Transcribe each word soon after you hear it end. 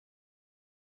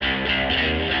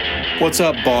What's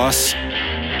up, boss?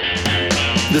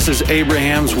 This is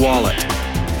Abraham's wallet.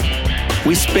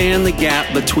 We span the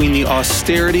gap between the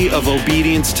austerity of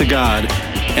obedience to God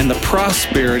and the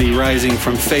prosperity rising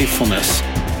from faithfulness.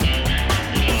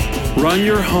 Run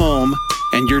your home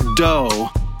and your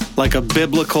dough like a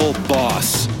biblical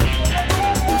boss.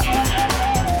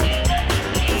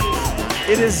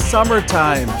 It is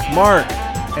summertime, Mark,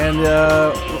 and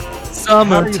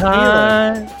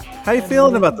summertime. How you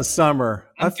feeling about the summer?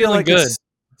 I'm I feel feeling like good. It's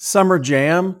summer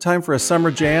jam. Time for a summer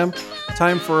jam.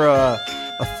 Time for a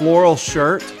floral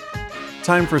shirt.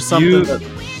 Time for something.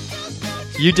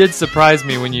 You did surprise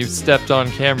me when you stepped on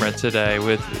camera today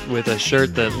with a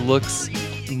shirt that looks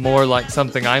more like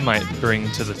something I might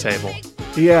bring to the table.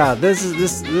 Yeah, this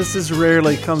is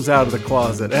rarely comes out of the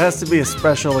closet. It has to be a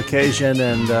special occasion,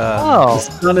 and the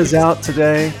sun is out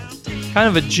today. Kind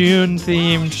of a June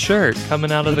themed shirt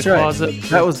coming out of the closet.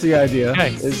 That was the idea.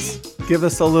 Okay. Is give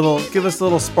us a little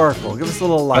sparkle, give us a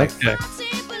little life.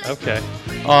 Okay.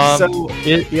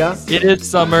 It is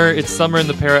summer. It's summer in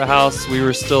the Parrot House. We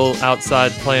were still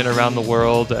outside playing around the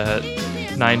world at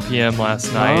 9 p.m.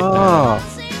 last night.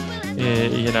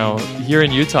 Here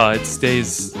in Utah, it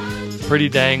stays pretty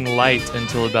dang light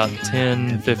until about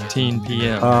 10-15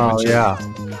 p.m. Oh, yeah.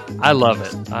 I love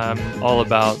it. I'm all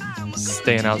about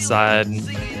staying outside and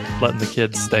letting the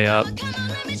kids stay up.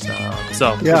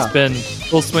 It's been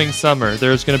full swing summer.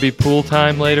 There's going to be pool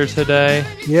time later today.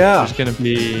 Yeah. There's going to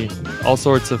be all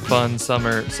sorts of fun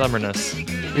summerness.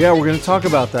 Yeah, we're going to talk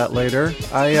about that later.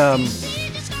 I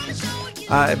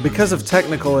because of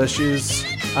technical issues,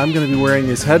 I'm going to be wearing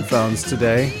these headphones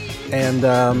today, and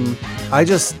I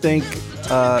just think,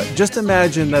 just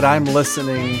imagine that I'm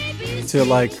listening to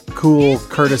like cool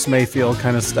Curtis Mayfield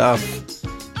kind of stuff,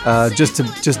 just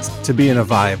to be in a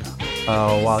vibe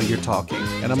while you're talking.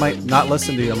 And I might not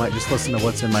listen to you. I might just listen to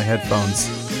what's in my headphones.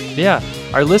 Yeah,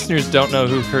 our listeners don't know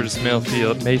who Curtis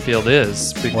Mayfield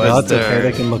is because that's okay.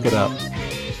 They can look it up.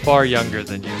 Far younger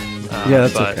than you. Yeah,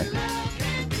 that's okay.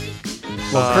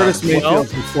 Well, Curtis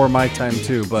Mayfield's before my time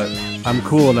too, but I'm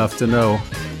cool enough to know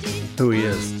who he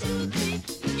is.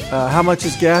 How much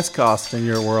is gas cost in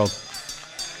your world?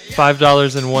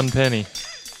 $5.01.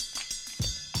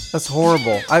 That's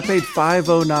horrible. I paid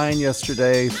 $5.09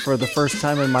 yesterday for the first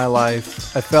time in my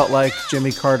life. I felt like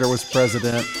Jimmy Carter was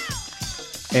president.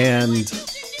 And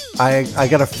I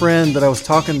got a friend that I was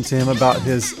talking to him about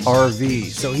his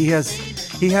RV. So he has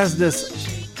this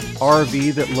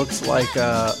RV that looks like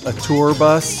a tour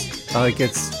bus. Like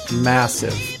it's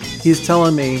massive. He's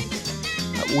telling me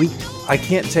I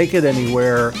can't take it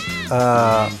anywhere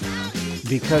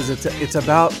because it's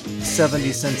about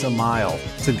 70 cents a mile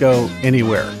to go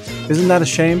anywhere. Isn't that a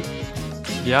shame?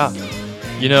 Yeah.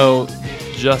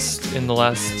 Just in the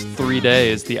last 3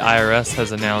 days, the IRS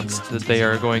has announced that they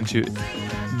are going to,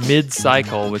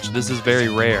 mid-cycle, which this is very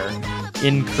rare,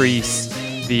 increase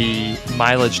the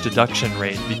mileage deduction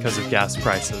rate because of gas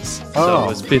prices. So it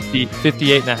was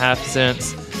 58.5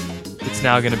 cents. It's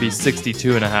now going to be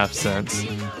 62.5 cents.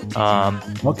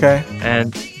 Okay.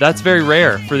 And that's very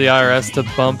rare for the IRS to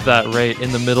bump that rate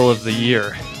in the middle of the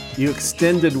year. You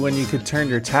extended when you could turn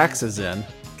your taxes in.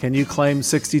 Can you claim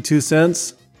 62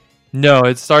 cents? No,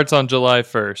 it starts on July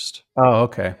 1st. Oh,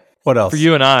 okay. What else? For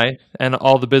you and I and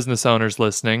all the business owners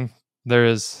listening, there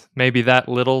is maybe that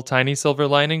little tiny silver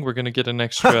lining. We're going to get an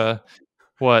extra,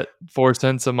 4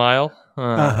 cents a mile?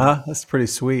 That's pretty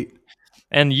sweet.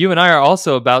 And you and I are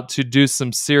also about to do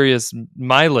some serious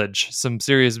mileage, some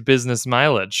serious business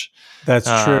mileage. That's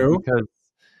true. Because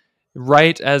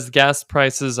right as gas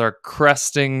prices are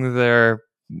cresting their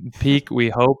peak, we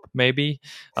hope, maybe,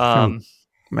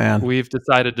 Man, we've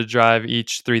decided to drive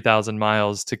each 3,000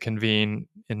 miles to convene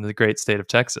in the great state of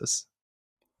Texas.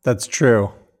 That's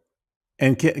true.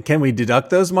 And can we deduct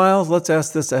those miles? Let's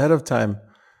ask this ahead of time.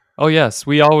 Oh, yes.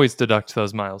 We always deduct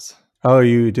those miles. Oh,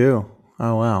 you do?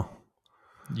 Oh, wow.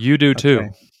 You do too.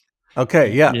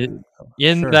 Okay, yeah.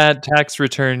 In that tax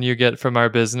return you get from our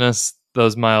business,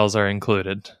 those miles are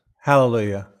included.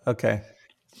 Hallelujah. Okay.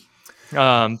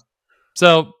 So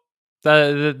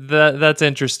that's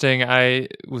interesting. I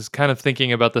was kind of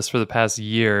thinking about this for the past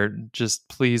year. Just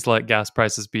please let gas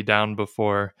prices be down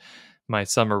before my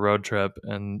summer road trip.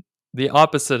 And the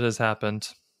opposite has happened.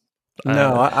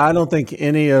 No, I don't think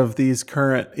any of these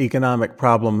current economic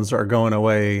problems are going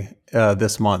away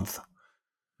this month.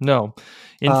 No.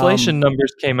 Inflation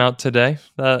numbers came out today.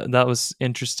 That was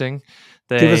interesting.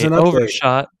 They Give us an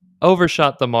update.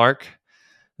 overshot the mark.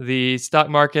 The stock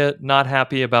market, not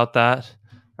happy about that.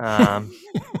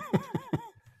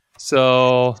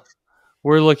 So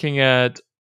we're looking at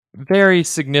very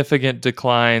significant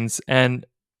declines. And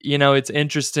it's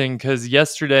interesting because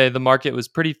yesterday the market was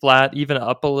pretty flat, even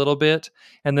up a little bit.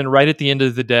 And then right at the end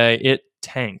of the day, it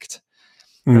tanked.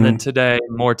 And then today,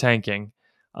 more tanking.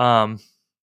 When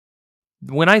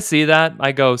I see that,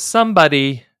 I go,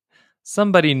 somebody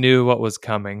knew what was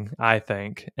coming, I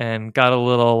think, and got a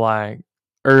little like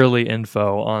early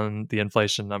info on the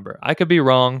inflation number. I could be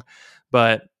wrong,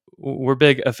 but we're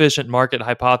big efficient market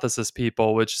hypothesis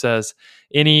people, which says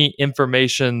any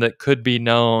information that could be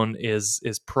known is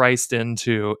priced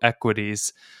into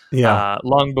equities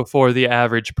long before the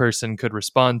average person could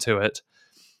respond to it.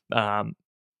 And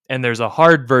there's a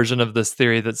hard version of this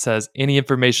theory that says any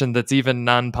information that's even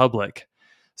non-public.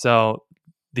 So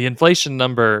the inflation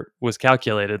number was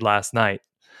calculated last night.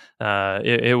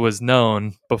 It was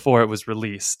known before it was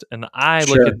released. And I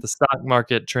look at the stock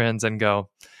market trends and go,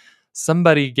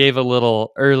 somebody gave a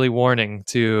little early warning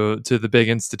to the big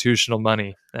institutional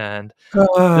money. And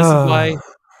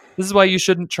this is why you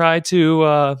shouldn't try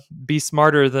to be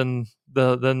smarter than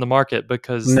the market,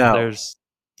 because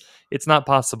it's not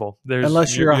possible.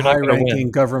 Unless you're a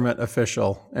high-ranking government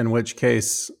official, in which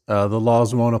case the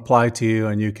laws won't apply to you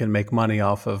and you can make money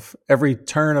off of every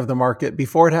turn of the market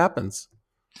before it happens.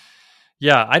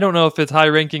 Yeah, I don't know if it's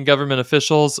high-ranking government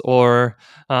officials or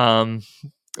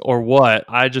what.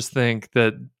 I just think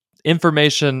that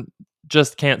information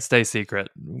just can't stay secret,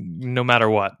 no matter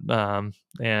what.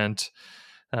 And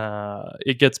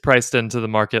it gets priced into the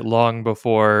market long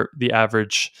before the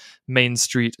average Main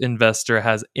Street investor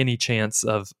has any chance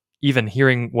of even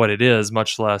hearing what it is,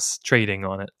 much less trading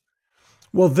on it.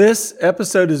 Well, this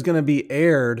episode is going to be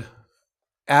aired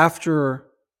after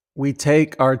we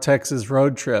take our Texas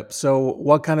road trip. So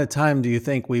what kind of time do you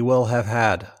think we will have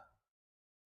had?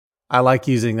 I like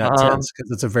using that tense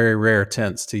because it's a very rare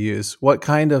tense to use. What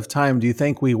kind of time do you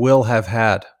think we will have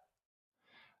had?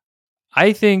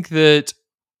 I think that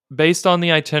based on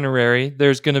the itinerary,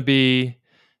 there's going to be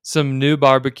some new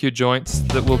barbecue joints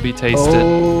that will be tasted.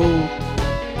 Oh,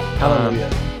 hallelujah.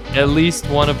 At least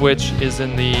one of which is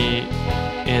in the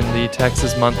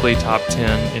Texas Monthly Top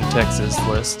 10 in Texas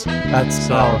list. That's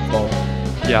powerful.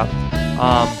 Yeah.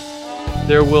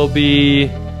 There will be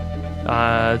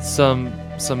some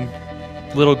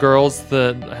little girls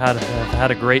that have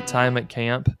had a great time at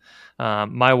camp.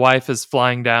 My wife is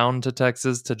flying down to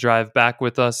Texas to drive back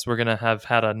with us. We're going to have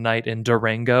had a night in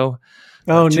Durango.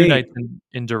 Oh, 2 neat. nights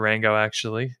in Durango,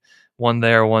 actually. One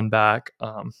there, one back.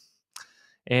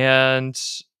 And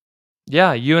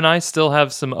yeah, you and I still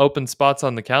have some open spots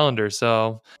on the calendar.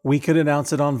 So we could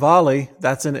announce it on Volley.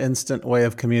 That's an instant way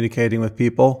of communicating with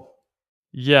people.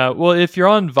 Yeah. Well, if you're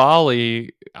on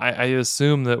Volley, I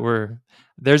assume that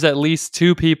there's at least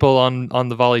 2 people on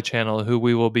the Volley channel who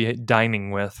we will be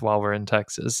dining with while we're in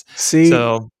Texas. See,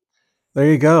 so there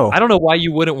you go. I don't know why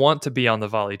you wouldn't want to be on the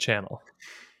Volley channel.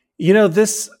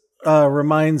 This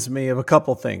reminds me of a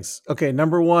couple things. Okay,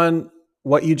 number one,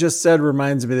 what you just said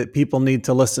reminds me that people need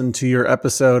to listen to your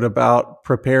episode about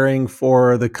preparing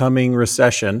for the coming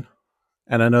recession.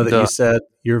 And I know that you said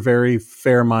you're very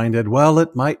fair-minded. Well,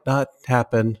 it might not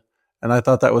happen. And I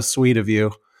thought that was sweet of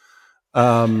you.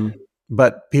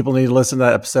 But people need to listen to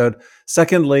that episode.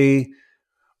 Secondly,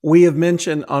 we have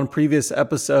mentioned on previous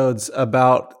episodes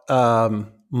about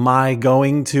my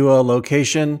going to a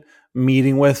location,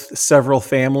 meeting with several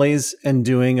families and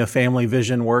doing a family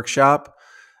vision workshop.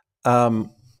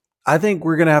 I think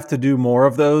we're going to have to do more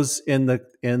of those in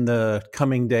the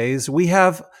coming days.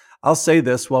 I'll say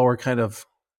this while we're kind of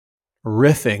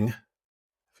riffing,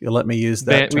 if you let me use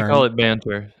that term. We call it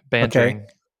bantering. Okay.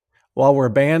 While we're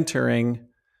bantering,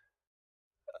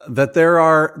 that there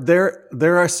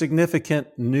are significant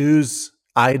news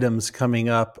items coming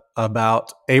up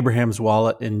about Abraham's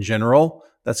Wallet in general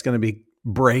that's going to be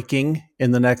breaking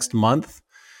in the next month,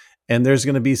 and there's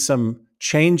going to be some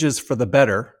changes for the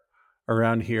better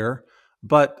around here.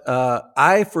 But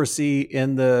I foresee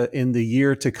in the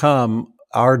year to come,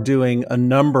 are doing a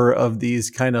number of these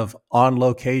kind of on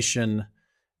location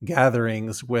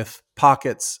gatherings with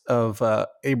pockets of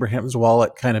Abraham's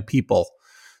Wallet kind of people.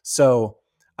 So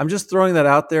I'm just throwing that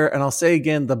out there. And I'll say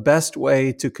again, the best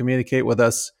way to communicate with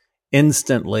us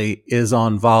instantly is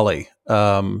on Volley.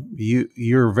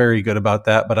 You're very good about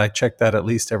that, but I check that at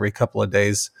least every couple of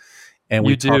days, and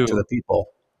we talk to the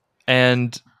people.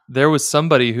 And there was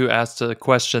somebody who asked a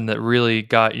question that really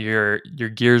got your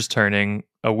gears turning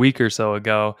a week or so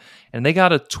ago, and they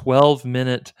got a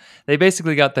 12-minute. They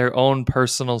basically got their own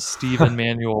personal Stephen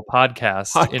Manuel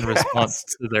podcast in response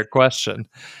to their question.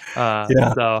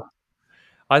 So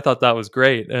I thought that was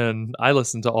great, and I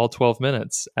listened to all 12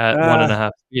 minutes at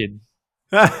 1.5 speed.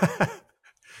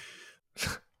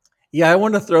 Yeah, I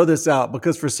want to throw this out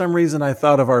because for some reason I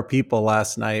thought of our people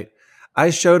last night. I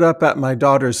showed up at my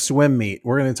daughter's swim meet.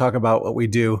 We're going to talk about what we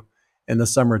do in the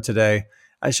summer today.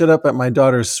 I showed up at my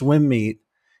daughter's swim meet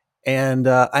and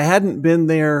I hadn't been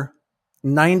there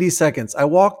 90 seconds. I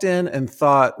walked in and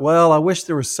thought, well, I wish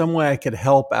there was some way I could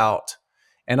help out.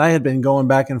 And I had been going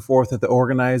back and forth with the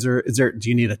organizer. Do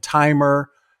you need a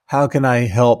timer? How can I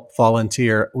help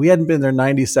volunteer? We hadn't been there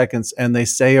 90 seconds and they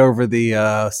say over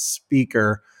the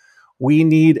speaker, we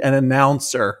need an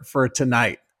announcer for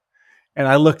tonight. And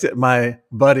I looked at my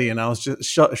buddy and I was just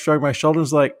shrugging my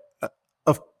shoulders like,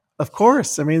 of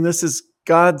course. I mean, this is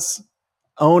God's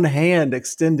own hand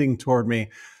extending toward me.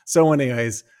 So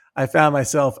anyways, I found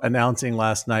myself announcing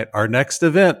last night, our next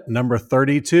event, number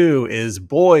 32, is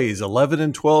boys 11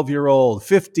 and 12-year-old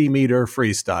 50-meter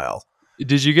freestyle.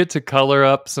 Did you get to color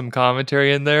up some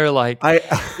commentary in there? Like, I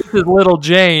this is little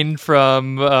Jane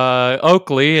from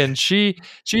Oakley, and she's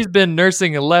been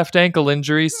nursing a left ankle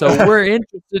injury, so we're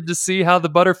interested to see how the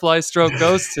butterfly stroke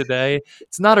goes today.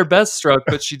 It's not her best stroke,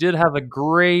 but she did have a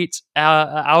great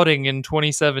outing in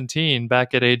 2017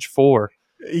 back at age 4.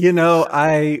 You know,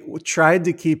 I tried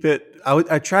to keep it.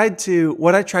 What I tried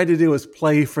to do was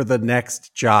play for the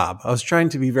next job. I was trying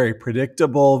to be very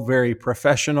predictable, very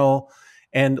professional.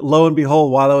 And lo and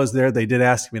behold, while I was there, they did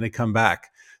ask me to come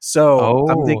back. So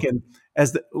I'm thinking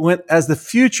as the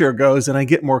future goes and I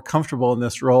get more comfortable in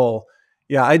this role,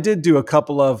 yeah, I did do a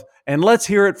couple of, and let's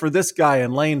hear it for this guy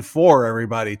in lane 4,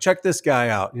 everybody. Check this guy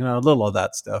out. You know, a little of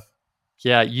that stuff.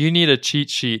 Yeah, you need a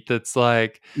cheat sheet that's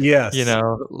like, yes, you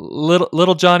know,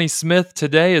 little Johnny Smith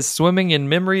today is swimming in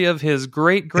memory of his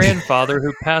great grandfather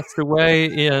who passed away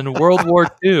in World War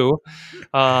II.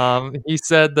 He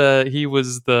said that he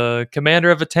was the commander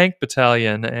of a tank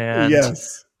battalion, and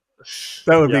yes,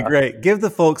 that would be great. Give the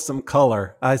folks some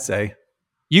color, I say.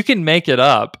 You can make it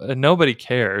up, and nobody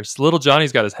cares. Little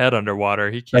Johnny's got his head underwater.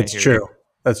 He can't. That's true.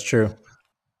 That's true.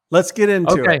 Let's get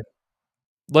into it.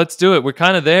 Let's do it. We're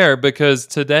kind of there because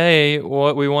today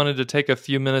what we wanted to take a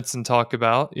few minutes and talk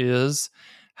about is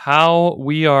how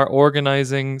we are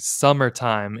organizing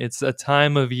summertime. It's a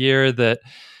time of year that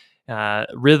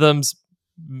rhythms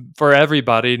for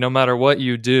everybody, no matter what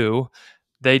you do,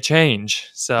 they change.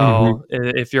 So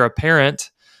if you're a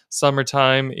parent,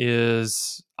 summertime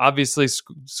is obviously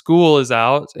school is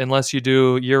out unless you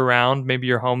do year round. Maybe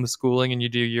you're homeschooling and you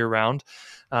do year round.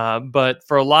 But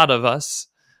for a lot of us,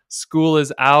 school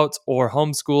is out or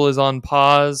homeschool is on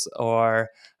pause or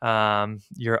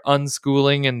you're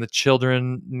unschooling and the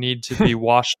children need to be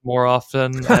washed more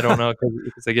often. I don't know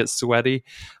because they get sweaty.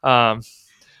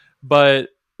 But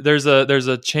there's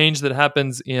a change that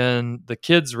happens in the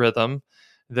kids' rhythm.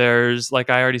 There's, like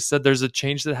I already said, there's a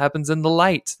change that happens in the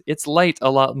light. It's light a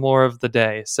lot more of the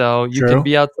day, so you can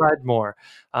be outside more.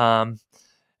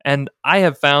 And I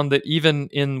have found that even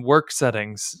in work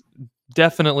settings,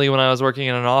 definitely when I was working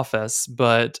in an office,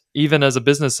 but even as a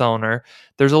business owner,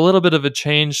 there's a little bit of a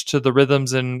change to the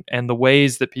rhythms and the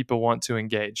ways that people want to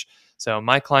engage. So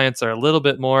my clients are a little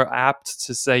bit more apt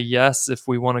to say yes if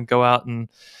we want to go out and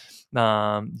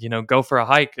go for a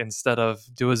hike instead of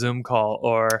do a Zoom call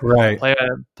or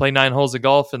play 9 holes of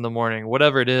golf in the morning,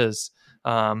 whatever it is.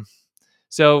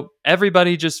 So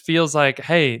everybody just feels like,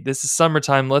 hey, this is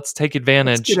summertime. Let's take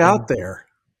advantage. Let's get out there.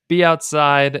 Be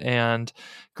outside and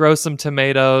grow some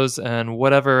tomatoes and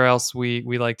whatever else we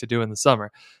like to do in the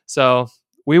summer. So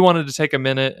we wanted to take a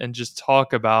minute and just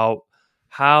talk about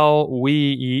how we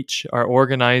each are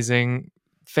organizing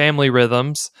family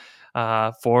rhythms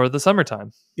for the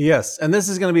summertime. Yes. And this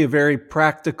is going to be a very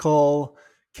practical,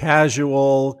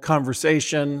 casual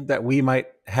conversation that we might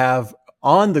have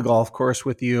on the golf course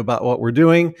with you about what we're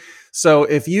doing. So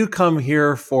if you come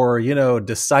here for,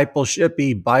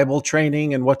 discipleship-y Bible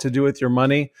training and what to do with your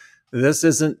money, this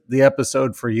isn't the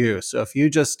episode for you. So if you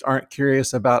just aren't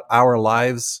curious about our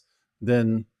lives,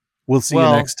 then we'll see you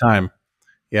next time.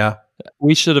 Yeah.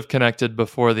 We should have connected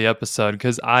before the episode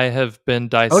because I have been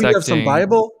dissecting. Oh, you have some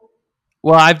Bible?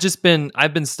 Well, I've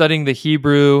been studying the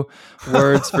Hebrew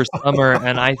words for summer,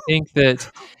 and I think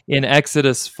that in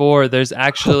Exodus 4, there's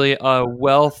actually a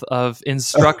wealth of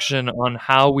instruction on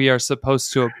how we are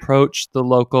supposed to approach the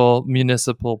local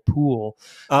municipal pool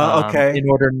in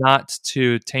order not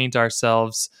to taint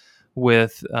ourselves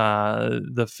with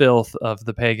the filth of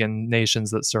the pagan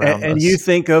nations that surround us. And you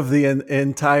think of the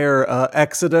entire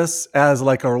Exodus as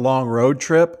like a long road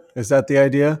trip? Is that the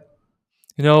idea?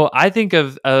 I think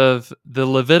of the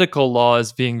Levitical law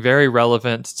as being very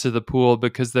relevant to the pool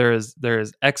because there is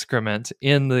excrement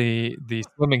in the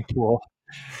swimming pool.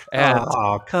 And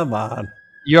oh, come on.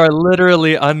 You are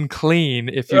literally unclean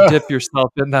if you dip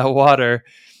yourself in that water.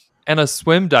 And a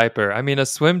swim diaper. I mean, a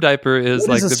swim diaper is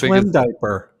What is like a the biggest. swim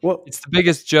diaper? Well, It's the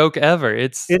biggest joke ever.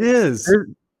 it is.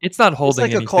 It's not It's holding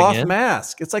like a anything cloth in.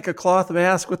 mask. It's like a cloth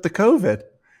mask with the COVID.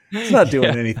 It's not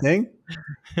doing Yeah. anything.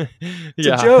 It's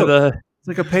a Yeah. joke. It's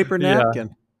like a paper Yeah.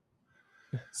 napkin.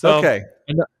 So Okay.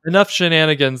 enough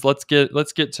shenanigans. Let's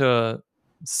get to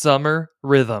summer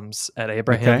rhythms at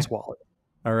Abraham's Wallet.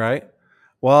 All right.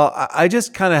 Well, I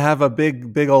just kind of have a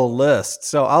big old list.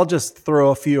 So I'll just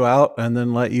throw a few out and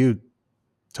then let you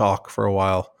talk for a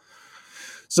while.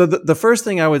 So the first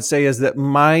thing I would say is that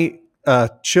my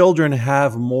children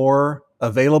have more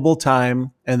available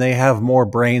time and they have more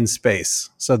brain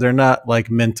space. So they're not like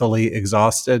mentally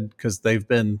exhausted because they've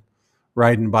been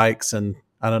riding bikes and,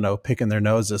 I don't know, picking their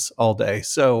noses all day.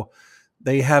 So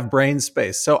they have brain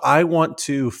space. So I want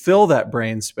to fill that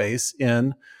brain space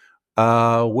in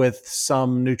with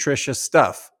some nutritious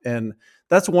stuff. And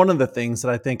that's one of the things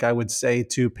that I think I would say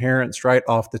to parents right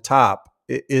off the top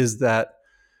is that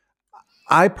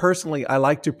I personally, I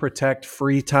like to protect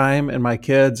free time in my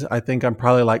kids. I think I'm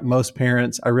probably like most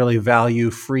parents. I really value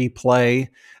free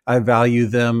play. I value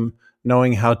them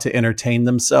knowing how to entertain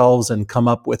themselves and come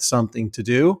up with something to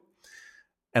do.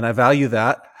 And I value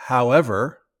that.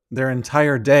 However, their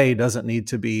entire day doesn't need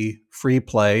to be free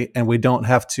play, and we don't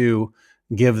have to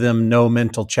give them no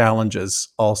mental challenges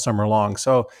all summer long.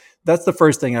 So that's the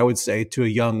first thing I would say to a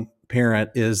young parent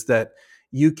is that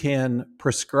you can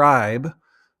prescribe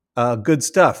good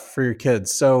stuff for your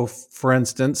kids. So, for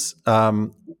instance,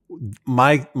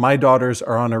 my daughters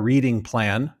are on a reading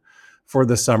plan for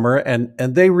the summer, and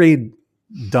they read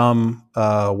dumb.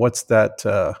 What's that?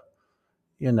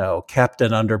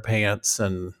 Captain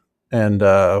Underpants and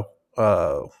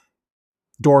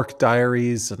Dork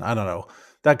Diaries, and I don't know,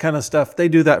 that kind of stuff. They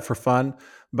do that for fun,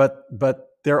 but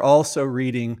they're also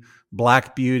reading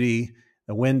Black Beauty,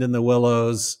 The Wind in the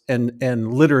Willows,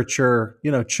 and literature,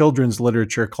 children's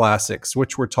literature classics,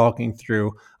 which we're talking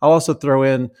through. I'll also throw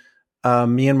in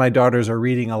me and my daughters are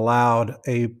reading aloud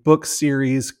a book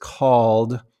series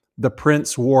called The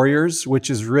Prince Warriors,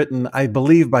 which is written, I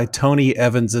believe, by Tony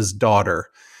Evans's daughter.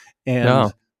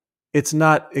 And it's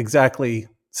not exactly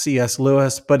C.S.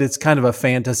 Lewis, but it's kind of a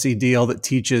fantasy deal that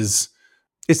teaches,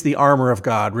 it's the armor of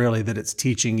God, really, that it's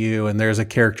teaching you. And there's a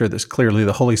character that's clearly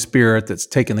the Holy Spirit that's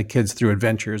taking the kids through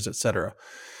adventures, etc.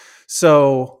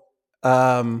 So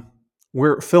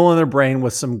we're filling their brain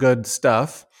with some good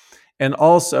stuff. And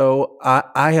also,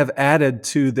 I have added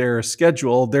to their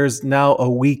schedule, there's now a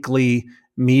weekly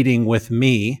meeting with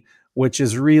me, which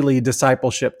is really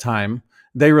discipleship time.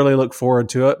 They really look forward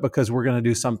to it because we're going to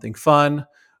do something fun.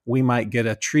 We might get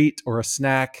a treat or a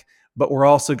snack, but we're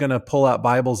also going to pull out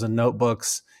Bibles and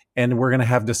notebooks, and we're going to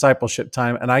have discipleship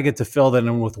time. And I get to fill that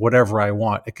in with whatever I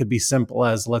want. It could be simple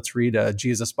as let's read a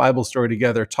Jesus Bible story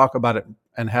together, talk about it,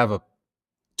 and have a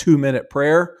 2-minute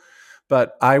prayer.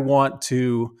 But I want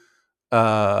to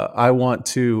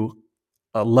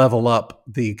level up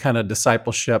the kind of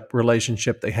discipleship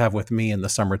relationship they have with me in the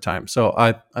summertime. So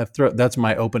that's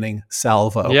my opening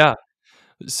salvo. Yeah.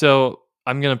 So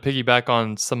I'm going to piggyback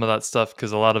on some of that stuff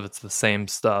because a lot of it's the same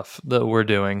stuff that we're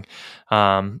doing.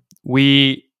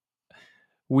 We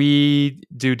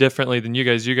do differently than you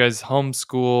guys. You guys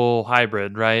homeschool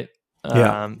hybrid, right?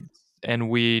 Yeah. And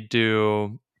we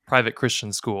do private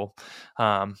Christian school.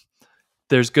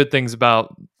 There's good things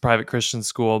about private Christian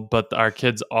school, but our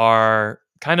kids are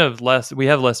kind of we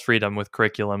have less freedom with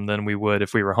curriculum than we would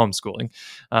if we were homeschooling.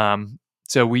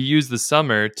 So we use the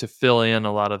summer to fill in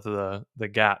a lot of the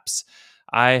gaps.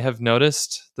 I have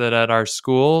noticed that at our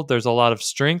school, there's a lot of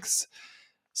strengths.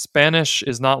 Spanish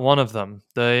is not one of them.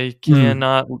 They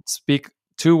cannot speak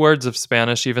 2 words of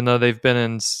Spanish, even though they've been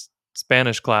in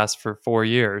Spanish class for 4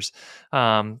 years.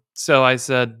 So I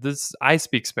said, I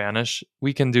speak Spanish.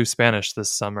 We can do Spanish this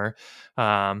summer.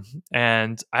 And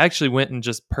I actually went and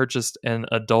just purchased an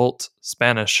adult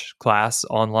Spanish class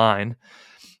online.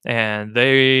 And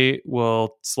they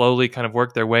will slowly kind of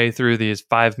work their way through these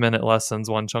 5-minute lessons,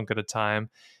 one chunk at a time.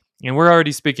 And we're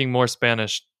already speaking more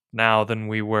Spanish now than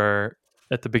we were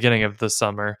at the beginning of the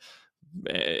summer.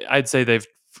 I'd say they've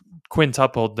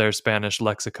quintupled their Spanish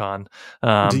lexicon.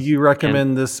 Do you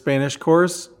recommend this Spanish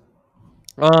course?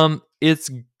 It's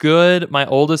good. My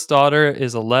oldest daughter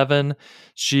is 11.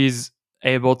 She's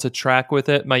able to track with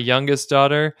it. My youngest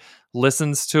daughter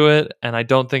listens to it, and I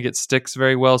don't think it sticks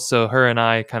very well. So her and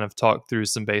I kind of talk through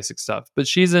some basic stuff. But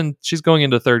she's going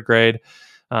into 3rd grade.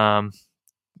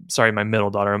 Sorry, my middle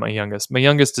daughter and my youngest. My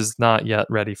youngest is not yet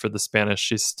ready for the Spanish.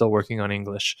 She's still working on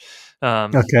English.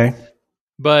 Okay.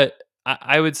 But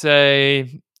I would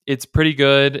say it's pretty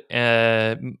good.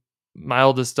 My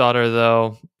oldest daughter,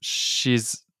 though,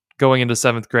 she's going into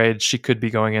 7th grade. She could be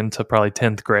going into probably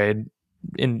 10th grade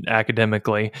in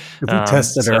academically. If we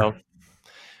tested her. So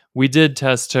we did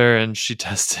test her, and she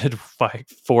tested like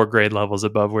 4 grade levels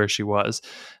above where she was.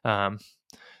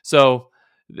 So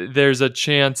there's a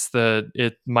chance that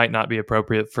it might not be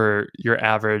appropriate for your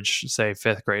average, say,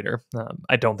 5th grader.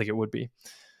 I don't think it would be.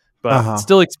 But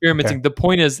still experimenting. Okay. The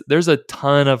point is, there's a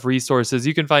ton of resources.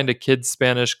 You can find a kid's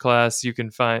Spanish class. You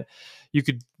could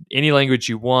any language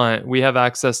you want. We have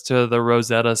access to the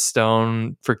Rosetta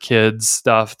Stone for kids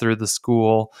stuff through the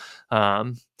school.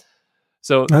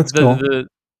 So that's cool.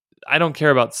 I don't care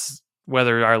about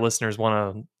whether our listeners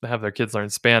want to have their kids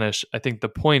learn Spanish. I think the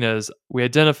point is we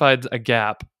identified a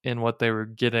gap in what they were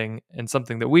getting and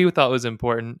something that we thought was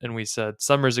important. And we said,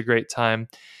 summer's a great time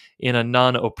in a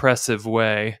non-oppressive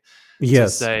way to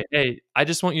say, hey, I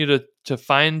just want you to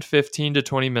find 15 to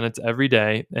 20 minutes every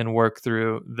day and work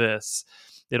through this.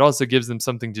 It also gives them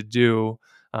something to do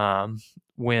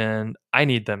when I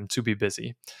need them to be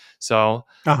busy. So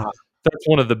that's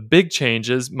one of the big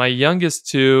changes. My youngest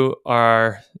 2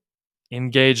 are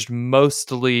engaged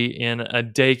mostly in a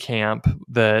day camp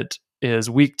that is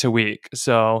week to week.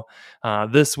 So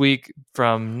this week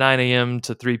from 9 a.m.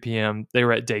 to 3 p.m., they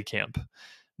were at day camp.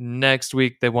 Next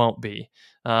week, they won't be.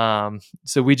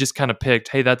 So we just kind of picked,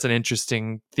 hey, that's an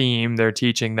interesting theme they're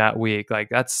teaching that week. Like,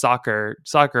 that's soccer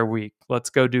week. Let's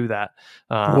go do that.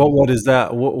 What is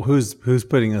that? Who's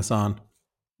putting this on?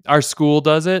 Our school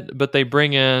does it, but they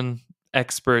bring in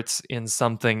experts in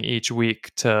something each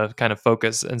week to kind of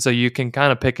focus. And so you can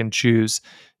kind of pick and choose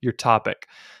your topic.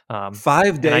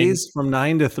 5 days from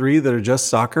 9 to 3 that are just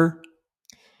soccer?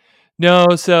 No,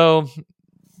 so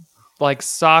like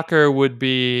soccer would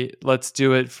be, let's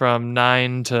do it from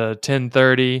 9 to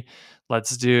 10:30.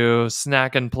 Let's do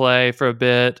snack and play for a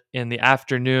bit. In the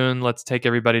afternoon, let's take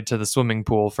everybody to the swimming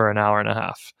pool for an hour and a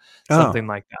half, something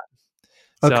like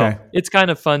that. Okay. So it's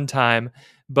kind of fun time,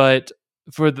 but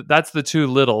that's the 2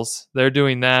 littles. They're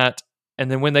doing that, and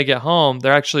then when they get home,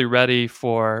 they're actually ready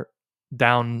for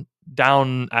down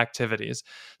activities.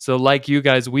 So like you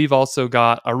guys, we've also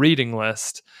got a reading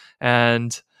list,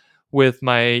 and with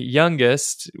my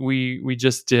youngest, we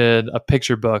just did a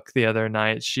picture book the other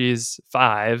night. She's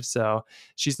 5, so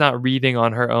she's not reading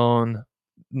on her own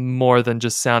more than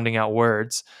just sounding out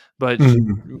words. But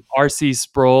R.C.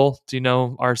 Sproul, do you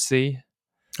know R.C.?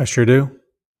 I sure do.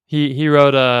 He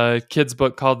wrote a kid's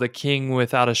book called The King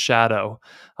Without a Shadow,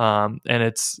 and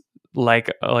it's like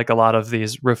a lot of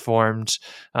these reformed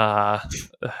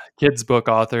kids book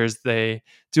authors. They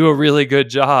do a really good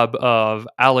job of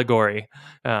allegory,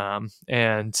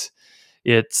 and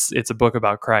it's a book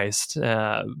about Christ.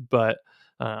 But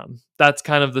that's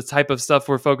kind of the type of stuff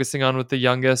we're focusing on with the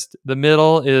youngest. The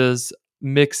middle is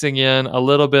mixing in a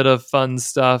little bit of fun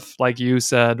stuff, like you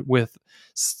said, with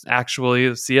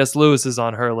actually C.S. Lewis is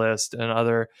on her list and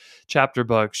other chapter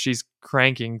books. She's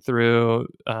cranking through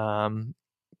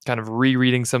kind of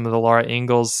rereading some of the Laura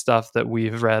Ingalls stuff that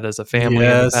we've read as a family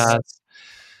in the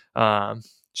past.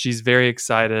 She's very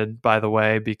excited, by the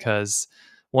way, because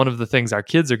one of the things our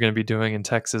kids are going to be doing in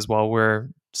Texas while we're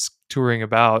touring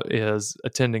about is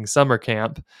attending summer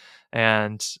camp.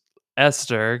 And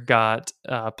Esther got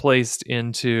placed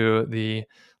into the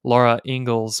Laura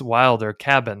Ingalls Wilder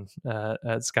cabin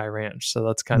at Sky Ranch. So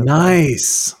that's kind of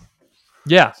nice. Fun.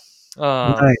 Yeah.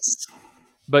 Nice.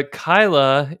 But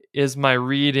Kyla is my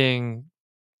reading,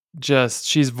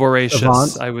 she's voracious,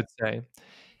 Avant. I would say.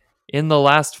 In the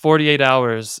last 48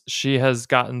 hours, she has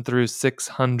gotten through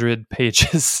 600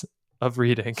 pages of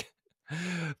reading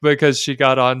because she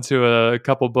got onto a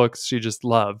couple books she just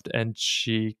loved, and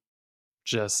she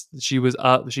was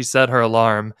up. She set her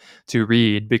alarm to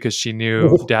read because she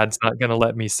knew Dad's not going to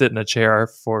let me sit in a chair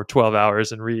for 12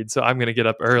 hours and read. So I'm going to get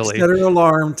up early. Set her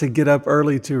alarm to get up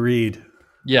early to read.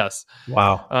 Yes.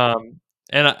 Wow.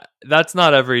 And that's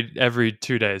not every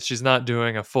 2 days. She's not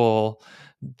doing a full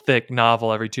thick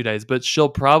novel every 2 days, but she'll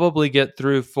probably get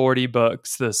through 40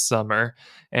 books this summer.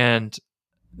 And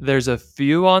there's a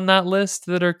few on that list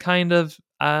that are kind of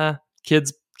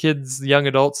kids, young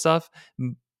adult stuff.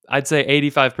 I'd say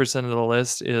 85% of the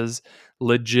list is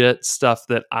legit stuff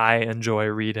that I enjoy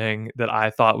reading, that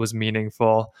I thought was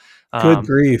meaningful. Good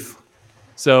grief.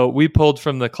 So we pulled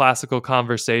from the Classical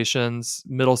Conversations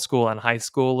middle school and high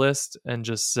school list and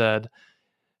just said,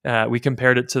 we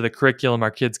compared it to the curriculum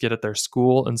our kids get at their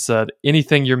school and said,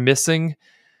 anything you're missing,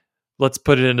 let's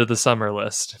put it into the summer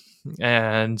list.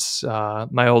 And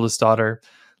my oldest daughter,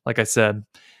 like I said,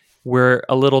 we're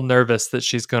a little nervous that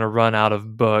she's going to run out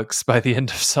of books by the end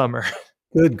of summer.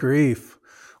 Good grief.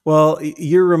 Well,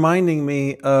 you're reminding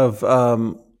me of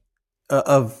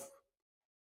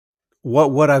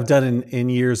what I've done in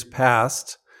years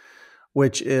past,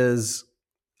 which is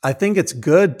I think it's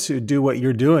good to do what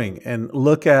you're doing and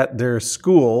look at their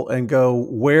school and go,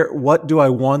 what do I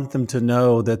want them to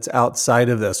know that's outside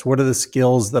of this? What are the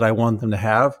skills that I want them to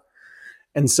have?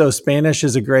 And so Spanish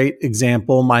is a great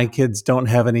example. My kids don't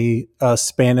have any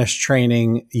Spanish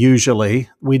training usually.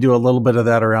 We do a little bit of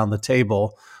that around the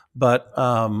table. But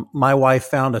my wife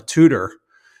found a tutor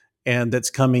and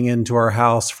that's coming into our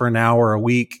house for an hour a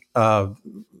week,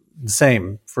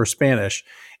 same for Spanish.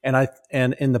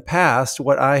 And in the past,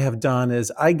 what I have done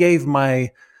is I gave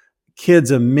my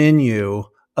kids a menu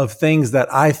of things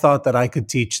that I thought that I could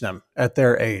teach them at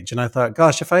their age. And I thought,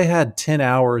 gosh, if I had 10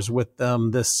 hours with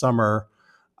them this summer,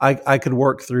 I could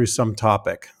work through some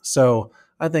topic. So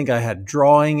I think I had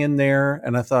drawing in there,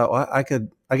 and I thought, well, I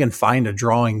can find a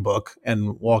drawing book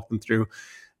and walk them through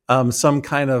some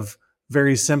kind of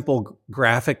very simple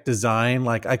graphic design.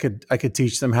 Like I could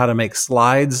teach them how to make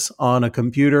slides on a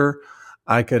computer.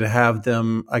 I could have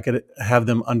them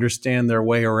understand their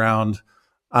way around,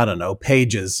 I don't know,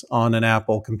 Pages on an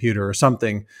Apple computer or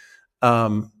something.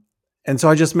 And so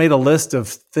I just made a list of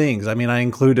things. I mean, I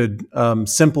included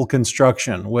simple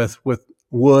construction with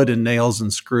wood and nails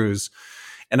and screws,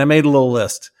 and I made a little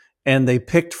list. And they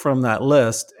picked from that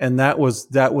list, and that was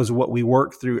what we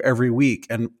worked through every week.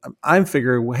 And I'm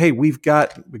figuring, hey, we're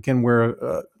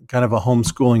kind of a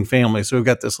homeschooling family, so we've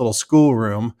got this little school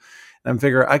room. And I'm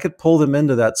figuring I could pull them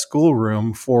into that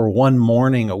schoolroom for one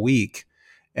morning a week.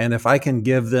 And if I can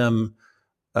give them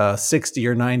 60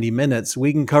 or 90 minutes,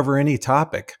 we can cover any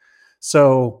topic.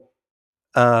 So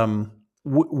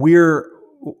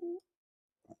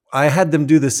I had them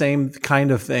do the same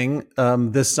kind of thing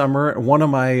this summer. One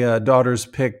of my daughters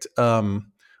picked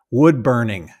wood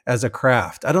burning as a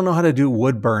craft. I don't know how to do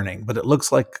wood burning, but it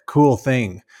looks like a cool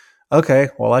thing. Okay,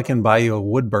 well, I can buy you a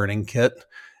wood burning kit.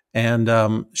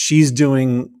 And she's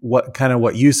doing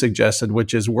what you suggested,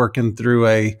 which is working through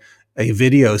a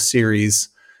video series.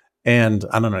 And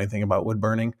I don't know anything about wood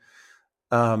burning.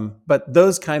 But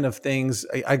those kind of things,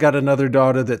 I got another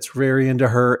daughter that's very into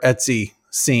her Etsy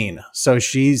scene. So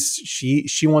she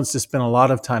wants to spend a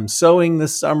lot of time sewing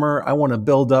this summer. I want to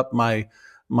build up my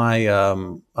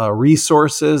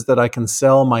resources that I can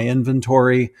sell, my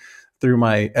inventory through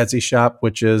my Etsy shop,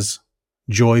 which is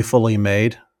Joyfully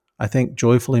Made. I think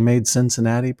Joyfully Made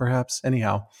Cincinnati, perhaps.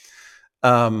 Anyhow,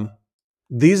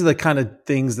 these are the kind of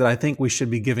things that I think we should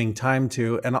be giving time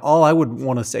to. And all I would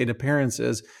want to say to parents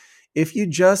is, if you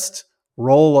just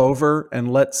roll over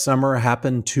and let summer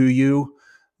happen to you,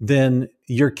 then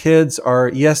your kids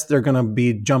yes, they're going to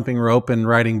be jumping rope and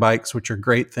riding bikes, which are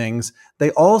great things. They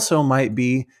also might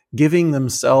be giving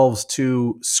themselves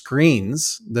to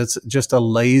screens. That's just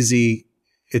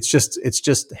it's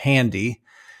just handy.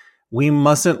 We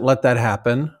mustn't let that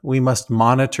happen. We must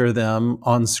monitor them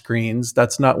on screens.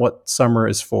 That's not what summer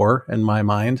is for, in my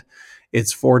mind.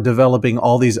 It's for developing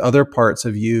all these other parts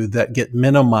of you that get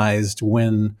minimized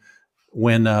when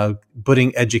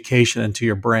putting education into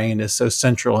your brain is so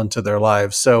central into their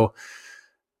lives. So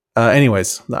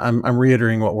anyways, I'm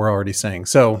reiterating what we're already saying.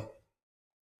 So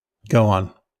go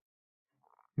on.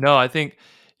 No, I think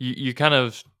you kind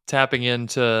of tapping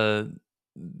into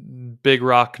big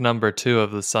rock number 2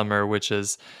 of the summer, which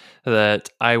is that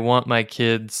I want my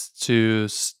kids to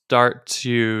start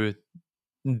to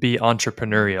be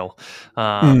entrepreneurial.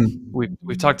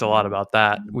 We've talked a lot about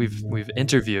that. We've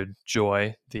interviewed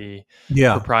Joy, the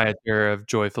proprietor of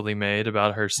Joyfully Made,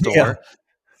 about her store.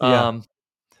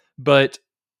 But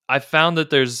I found that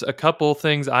there's a couple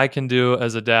things I can do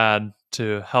as a dad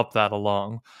to help that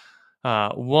along.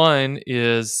 One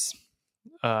is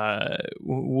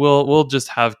we'll just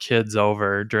have kids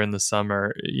over during the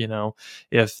summer. You know,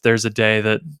 if there's a day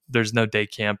that there's no day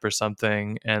camp or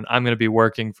something, and I'm going to be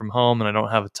working from home and I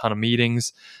don't have a ton of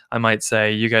meetings, I might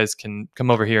say, you guys can come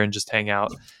over here and just hang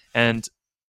out. And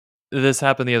this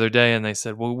happened the other day, and they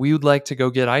said, well, we would like to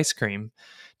go get ice cream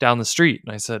down the street.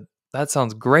 And I said, that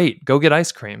sounds great. Go get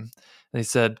ice cream. And they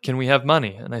said, can we have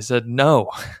money? And I said, no.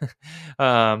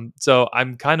 So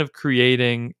I'm kind of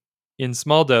creating in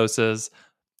small doses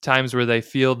times where they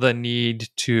feel the need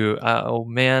to, oh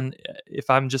man, if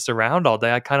I'm just around all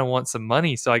day, I kind of want some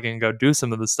money so I can go do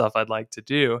some of the stuff I'd like to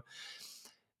do.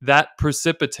 That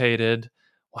precipitated,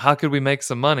 well, how could we make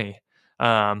some money?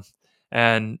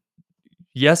 And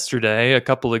yesterday, a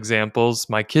couple examples,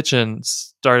 my kitchen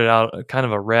started out kind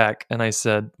of a wreck, and I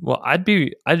said, well, I'd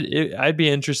be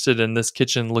interested in this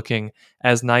kitchen looking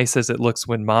as nice as it looks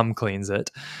when mom cleans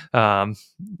it.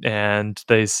 And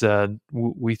they said,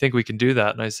 we think we can do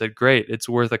that. And I said, great, it's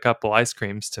worth a couple ice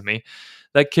creams to me.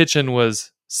 That kitchen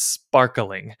was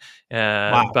sparkling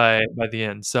Wow. by the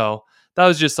end. So that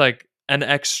was just like an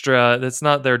extra. That's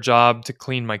not their job to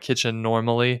clean my kitchen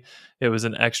normally. It was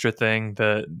an extra thing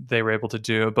that they were able to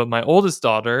do. But my oldest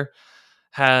daughter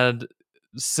had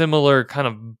similar kind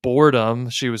of boredom.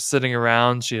 She was sitting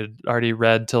around. She had already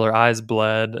read till her eyes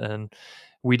bled, and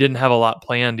we didn't have a lot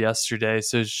planned yesterday.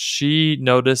 So she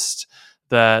noticed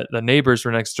that the neighbors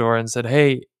were next door and said,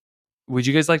 "Hey, would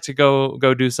you guys like to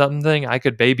go do something? I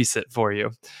could babysit for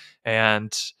you."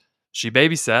 And she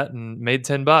babysat and made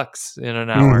 $10 in an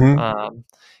hour. Mm-hmm.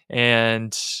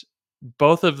 And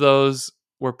both of those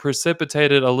were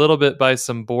precipitated a little bit by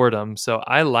some boredom. So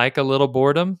I like a little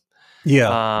boredom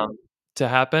Yeah. to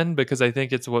happen because I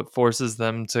think it's what forces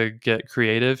them to get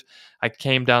creative. I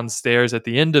came downstairs at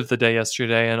the end of the day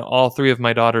yesterday, and all three of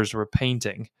my daughters were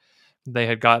painting. They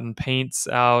had gotten paints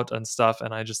out and stuff,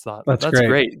 and I just thought, That's that's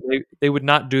great. great. They would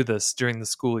not do this during the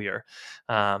school year.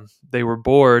 They were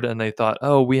bored, and they thought,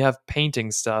 oh, we have painting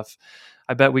stuff.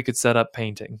 I bet we could set up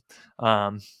painting.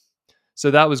 So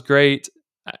that was great.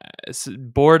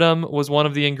 Boredom was one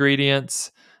of the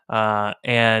ingredients,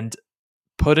 and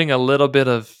putting a little bit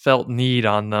of felt need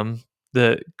on them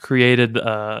that created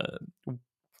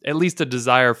at least a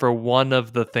desire for one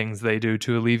of the things they do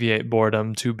to alleviate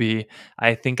boredom to be,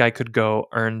 I think I could go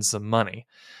earn some money.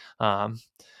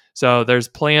 So there's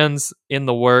plans in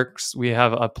the works. We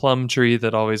have a plum tree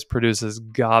that always produces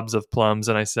gobs of plums.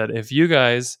 And I said, if you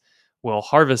guys will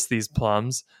harvest these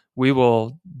plums, we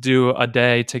will do a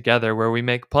day together where we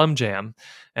make plum jam,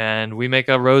 and we make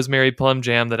a rosemary plum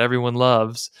jam that everyone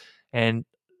loves. And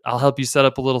I'll help you set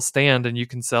up a little stand, and you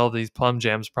can sell these plum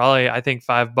jams. Probably, I think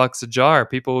 $5 a jar.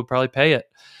 People would probably pay it.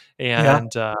 Yeah.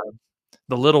 And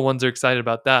the little ones are excited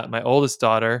about that. My oldest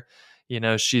daughter,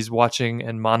 she's watching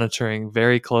and monitoring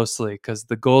very closely because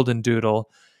the golden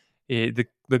doodle, the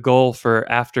goal for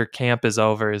after camp is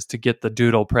over is to get the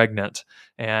doodle pregnant.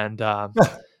 And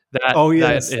Oh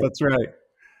yes, that's right.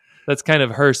 that's kind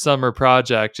of her summer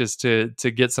project, just to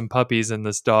get some puppies in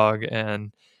this dog.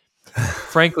 And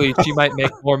frankly, she might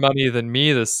make more money than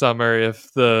me this summer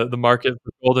if the market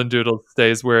for golden doodles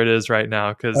stays where it is right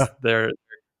now, because they're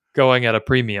going at a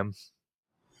premium.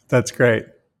 That's great.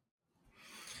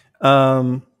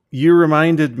 You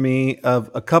reminded me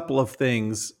of a couple of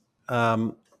things.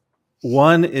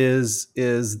 One is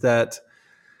that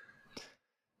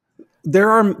there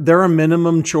are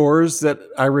minimum chores that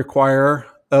I require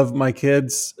of my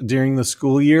kids during the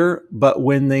school year, but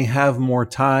when they have more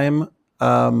time,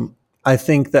 I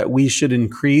think that we should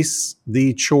increase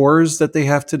the chores that they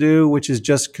have to do, which is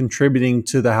just contributing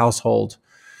to the household.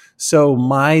 So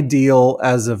my deal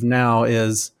as of now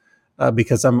is,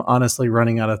 because I'm honestly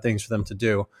running out of things for them to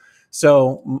do.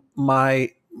 So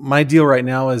my deal right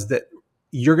now is that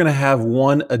you're going to have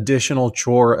one additional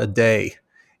chore a day.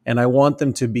 And I want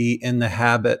them to be in the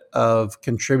habit of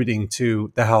contributing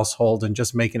to the household and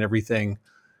just making everything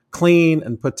clean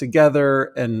and put together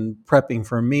and prepping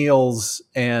for meals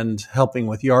and helping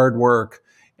with yard work.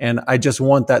 And I just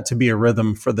want that to be a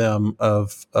rhythm for them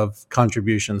of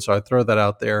contribution. So I throw that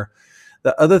out there.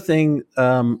 The other thing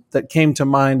that came to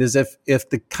mind is if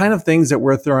the kind of things that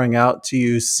we're throwing out to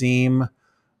you seem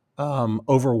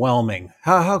overwhelming,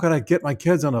 how could I get my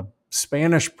kids on a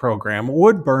Spanish program,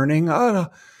 wood burning?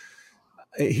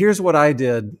 Here's what I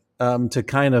did to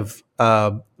kind of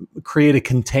create a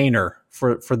container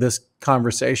for this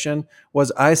conversation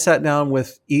was I sat down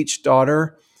with each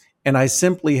daughter and I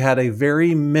simply had a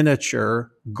very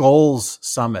miniature goals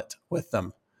summit with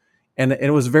them. And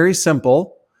it was very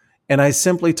simple. And I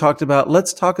simply talked about,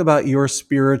 let's talk about your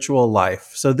spiritual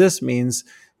life. So this means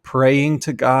praying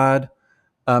to God,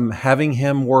 having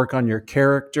him work on your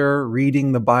character,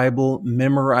 reading the Bible,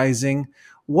 memorizing.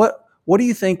 What do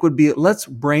you think would be, let's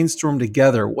brainstorm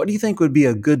together. What do you think would be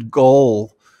a good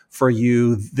goal for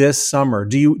you this summer?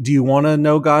 Do you want to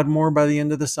know God more by the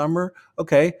end of the summer?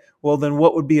 Okay, well then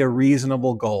what would be a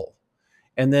reasonable goal?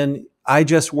 And then I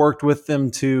just worked with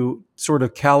them to sort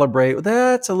of calibrate.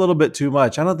 That's a little bit too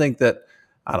much. I don't think that,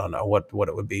 I don't know what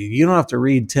it would be. You don't have to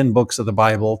read 10 books of the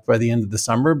Bible by the end of the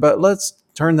summer, but let's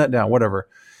turn that down, whatever.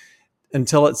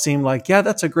 Until it seemed like, yeah,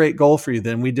 that's a great goal for you.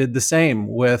 Then we did the same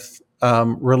with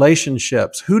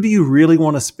relationships. Who do you really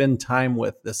want to spend time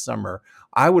with this summer?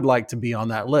 I would like to be on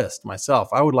that list myself.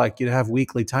 I would like you to have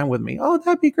weekly time with me. Oh,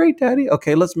 that'd be great, Daddy.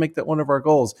 Okay, let's make that one of our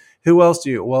goals. Who else do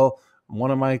you? Well,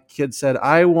 one of my kids said,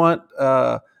 I want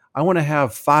to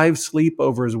have 5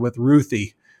 sleepovers with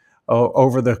Ruthie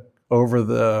over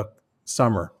the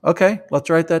summer. Okay, let's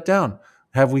write that down.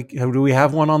 Do we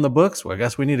have one on the books? Well, I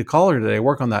guess we need to call her today,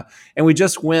 work on that. And we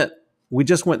just went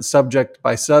subject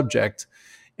by subject.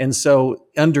 And so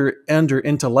under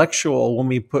intellectual, when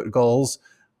we put goals,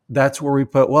 that's where we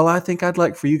put, well, I think I'd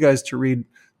like for you guys to read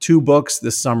 2 books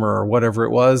this summer or whatever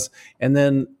it was. And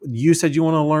then you said you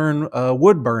want to learn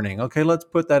wood burning. Okay, let's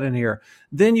put that in here.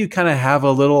 Then you kind of have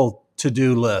a little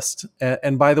to-do list.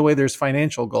 And by the way, there's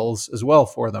financial goals as well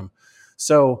for them.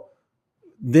 So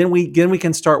then we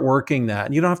can start working that.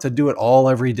 And you don't have to do it all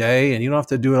every day, and you don't have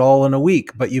to do it all in a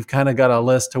week, but you've kind of got a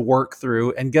list to work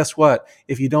through. And guess what?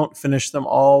 If you don't finish them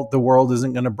all, the world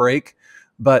isn't going to break,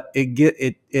 but it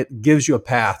gives you a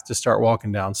path to start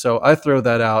walking down. So I throw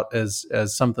that out as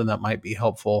something that might be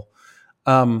helpful.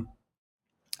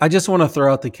 I just want to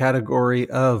throw out the category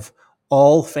of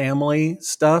all family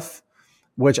stuff,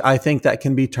 which I think that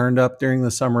can be turned up during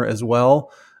the summer as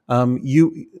well.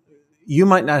 You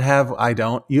might not have, I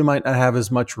don't, you might not have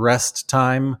as much rest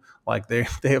time. Like they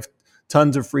have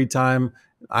tons of free time.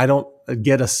 I don't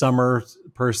get a summer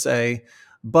per se,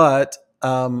 but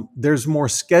there's more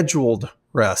scheduled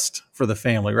rest for the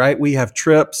family, right? We have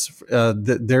trips.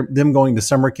 Them going to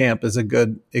summer camp is a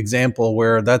good example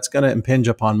where that's going to impinge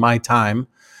upon my time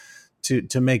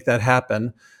to make that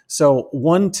happen. So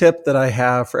one tip that I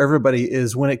have for everybody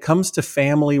is when it comes to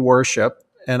family worship,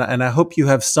 and I hope you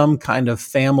have some kind of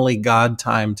family God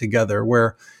time together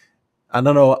where, I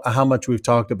don't know how much we've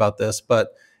talked about this,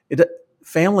 but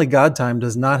family God time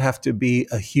does not have to be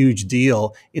a huge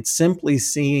deal. It's simply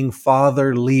seeing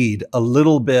Father lead a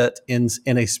little bit in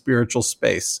a spiritual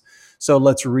space. So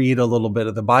let's read a little bit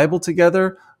of the Bible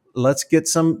together. Let's get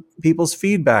some people's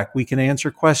feedback. We can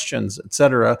answer questions,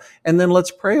 etc. And then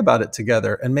let's pray about it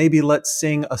together. And maybe let's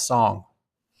sing a song.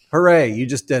 Hooray, you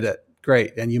just did it.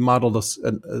 Great. And you modeled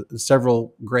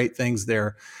several great things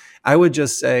there. I would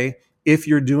just say, if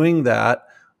you're doing that,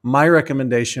 my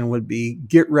recommendation would be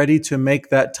get ready to make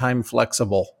that time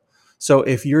flexible. So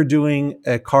if you're doing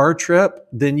a car trip,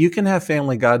 then you can have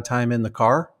family God time in the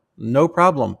car. No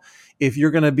problem. If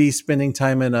you're going to be spending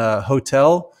time in a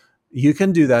hotel, you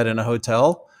can do that in a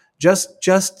hotel.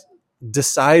 Just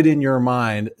decide in your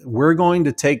mind, we're going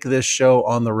to take this show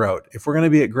on the road. If we're going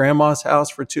to be at grandma's house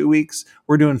for 2 weeks,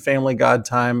 we're doing family God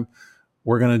time.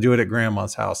 We're going to do it at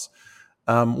grandma's house.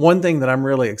 One thing that I'm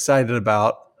really excited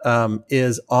about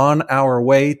is on our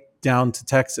way down to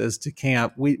Texas to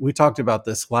camp. We talked about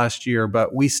this last year,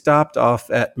 but we stopped off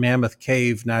at Mammoth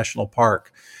Cave National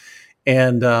Park,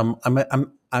 and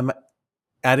I'm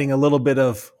adding a little bit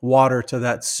of water to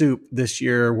that soup this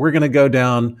year. We're going to go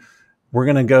down. We're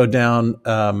going to go down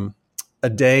a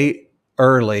day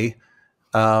early.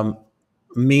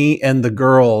 Me and the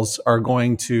girls are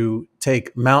going to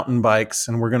take mountain bikes,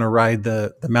 and we're going to ride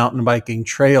the mountain biking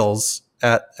trails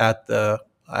at the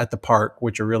park,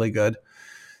 which are really good.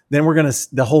 Then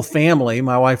the whole family,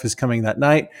 my wife is coming that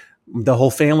night. The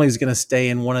whole family is going to stay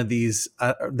in one of these,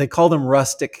 they call them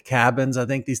rustic cabins. I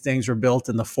think these things were built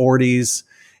in the 40s,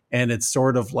 and it's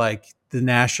sort of like the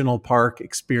national park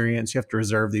experience. You have to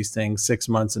reserve these things 6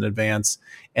 months in advance.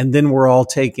 And then we're all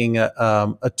taking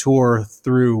a tour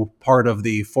through part of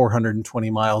the 420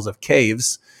 miles of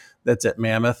caves that's at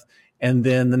Mammoth. And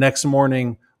then the next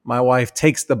morning, my wife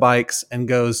takes the bikes and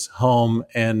goes home,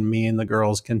 and me and the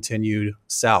girls continue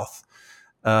south.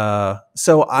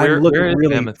 So I'm looking where is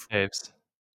really. Mammoth Caves?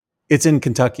 It's in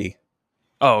Kentucky.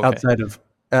 Oh, okay. Outside of.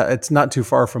 It's not too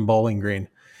far from Bowling Green,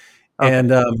 Okay.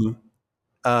 and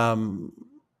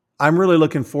I'm really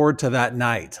looking forward to that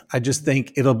night. I just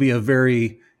think it'll be a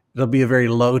very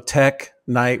low tech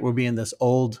night. We'll be in this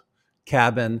old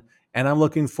cabin, and I'm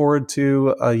looking forward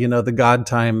to the God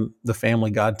time, the family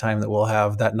God time that we'll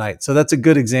have that night. So that's a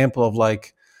good example of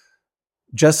like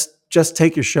just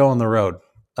take your show on the road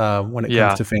when it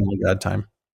comes to family God time.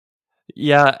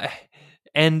 Yeah,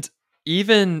 and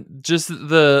even just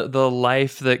the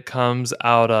life that comes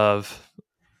out of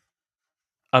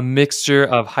a mixture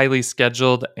of highly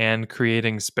scheduled and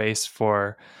creating space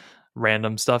for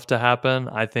random stuff to happen.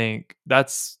 I think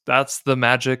that's the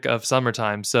magic of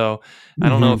summertime. So I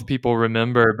don't know if people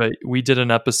remember, but we did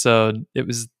an episode. It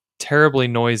was terribly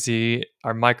noisy.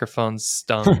 Our microphones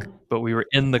stunk, but we were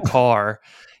in the car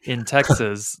in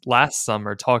Texas last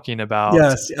summer talking about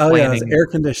planning. Air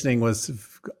conditioning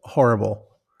was horrible.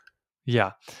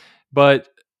 Yeah. But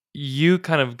you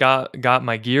kind of got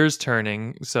my gears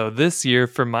turning. So this year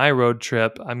for my road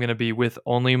trip, I'm going to be with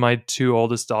only my 2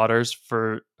 oldest daughters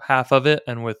for half of it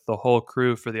and with the whole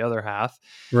crew for the other half.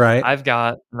 Right. I've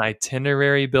got an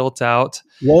itinerary built out.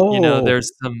 Whoa.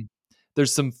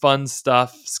 There's some fun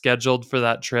stuff scheduled for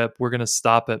that trip. We're going to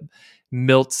stop at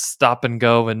Milt's Stop and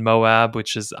Go in Moab,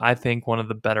 which is, I think, one of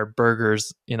the better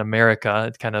burgers in America.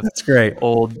 It's kind of That's great.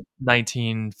 old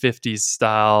 1950s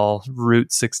style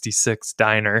Route 66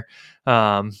 diner.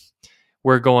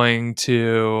 We're going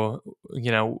to,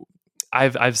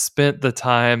 I've spent the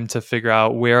time to figure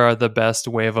out where are the best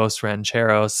huevos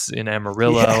rancheros in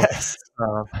Amarillo. Yes.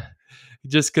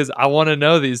 Just because I want to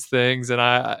know these things, and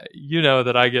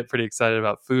that I get pretty excited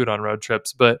about food on road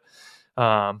trips, but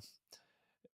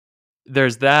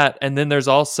there's that, and then there's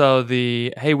also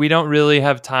hey, we don't really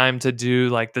have time to do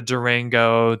like the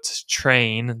Durango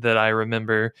train that I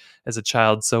remember as a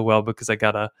child so well, because I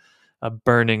got a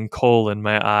burning coal in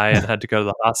my eye and had to go to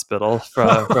the hospital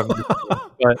from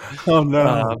but oh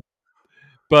no.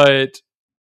 But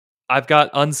I've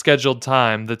got unscheduled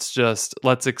time that's just,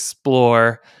 let's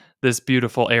explore this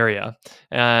beautiful area.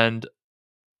 And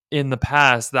in the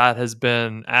past, that has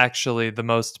been actually the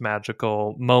most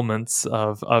magical moments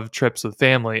of trips with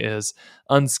family, is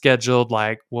unscheduled,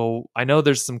 like, well, I know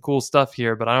there's some cool stuff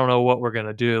here, but I don't know what we're going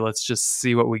to do. Let's just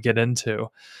see what we get into.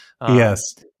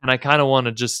 Yes. And I kind of want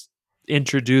to just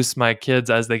introduce my kids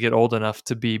as they get old enough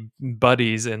to be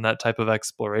buddies in that type of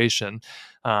exploration.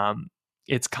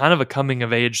 It's kind of a coming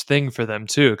of age thing for them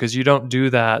too, because you don't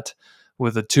do that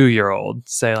with a 2-year-old.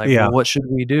 Say like, well, what should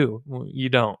we do? Well, you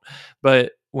don't.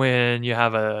 But when you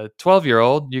have a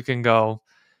 12-year-old, you can go,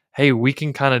 hey, we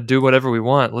can kind of do whatever we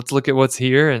want. Let's look at what's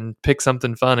here and pick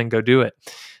something fun and go do it.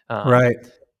 Right.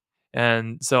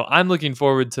 And so I'm looking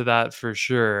forward to that for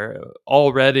sure.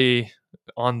 Already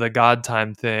on the God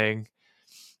time thing,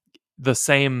 the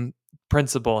same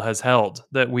principle has held,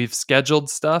 that we've scheduled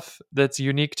stuff that's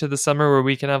unique to the summer where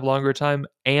we can have longer time.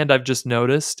 And I've just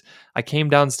noticed, I came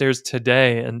downstairs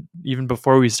today, and even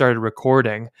before we started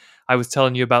recording, I was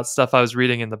telling you about stuff I was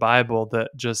reading in the Bible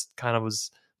that just kind of was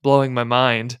blowing my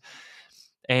mind.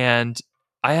 And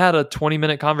I had a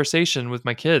 20-minute conversation with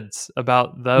my kids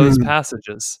about those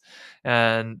passages.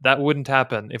 And that wouldn't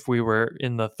happen if we were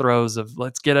in the throes of,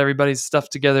 let's get everybody's stuff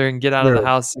together and get out of the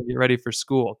house and get ready for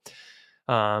school.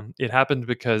 It happened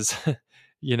because,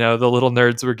 the little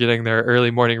nerds were getting their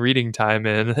early morning reading time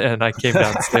in, and I came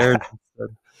downstairs and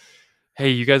said, hey,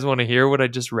 you guys want to hear what I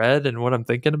just read and what I'm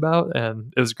thinking about?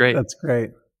 And it was great. That's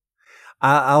great.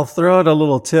 I'll throw out a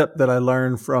little tip that I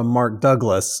learned from Mark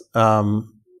Douglas,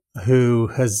 who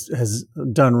has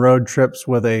done road trips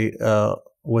with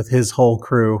his whole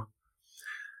crew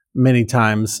many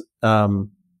times. And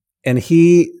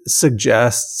he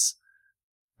suggests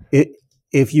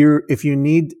if you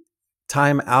need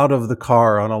time out of the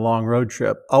car on a long road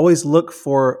trip, always look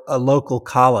for a local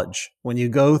college. When you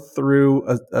go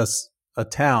through a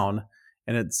town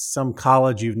and it's some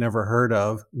college you've never heard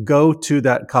of, go to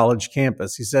that college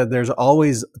campus. He said there's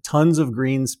always tons of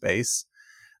green space.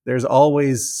 There's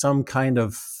always some kind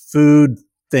of food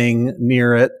thing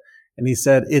near it. And he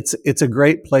said it's a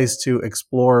great place to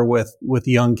explore with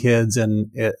young kids,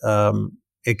 and it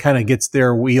kind of gets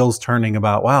their wheels turning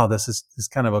about, wow, this is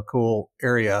kind of a cool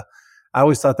area. I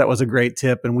always thought that was a great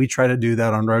tip, and we try to do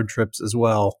that on road trips as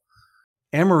well.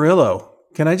 Amarillo.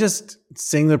 Can I just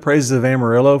sing the praises of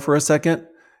Amarillo for a second?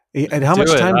 And how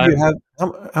much time do you have?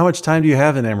 How much time do you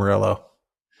have in Amarillo?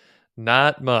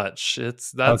 Not much.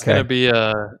 That's going to be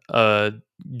a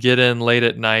get in late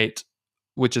at night,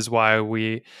 which is why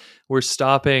we're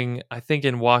stopping, I think,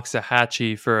 in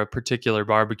Waxahachie for a particular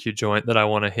barbecue joint that I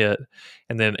want to hit,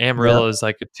 and then Amarillo is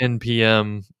like a 10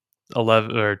 p.m.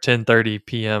 11 or 10:30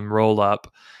 p.m. roll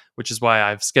up, which is why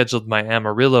I've scheduled my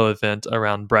Amarillo event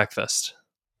around breakfast.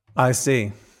 I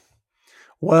see.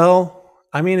 Well,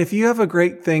 I mean, if you have a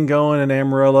great thing going in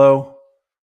Amarillo,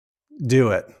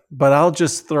 do it. But I'll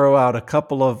just throw out a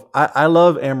couple of, I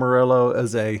love Amarillo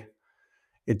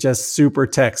it's just super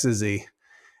Texas-y.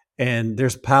 And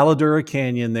there's Palo Duro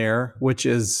Canyon there, which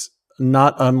is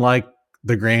not unlike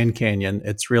the Grand Canyon.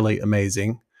 It's really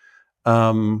amazing.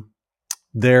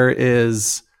 There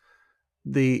is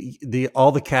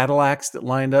all the Cadillacs that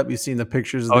lined up. You've seen the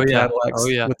pictures of the Cadillacs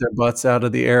with their butts out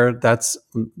of the air.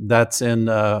 That's in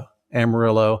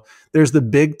Amarillo. There's the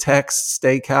Big Tex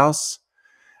Steakhouse,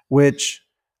 which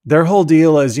their whole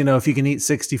deal is, if you can eat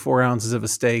 64 ounces of a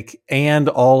steak and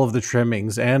all of the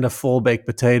trimmings and a full baked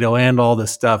potato and all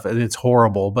this stuff, and it's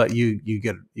horrible, but you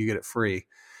get it free.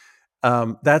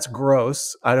 That's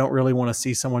gross. I don't really want to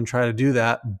see someone try to do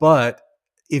that. But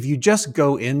if you just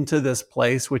go into this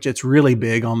place, which it's really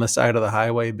big on the side of the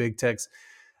highway, Big Tex,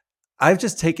 I've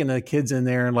just taken the kids in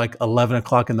there at like 11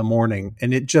 o'clock in the morning,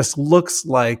 and it just looks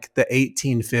like the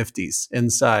 1850s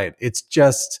inside.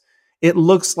 It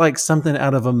looks like something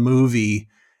out of a movie.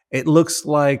 It looks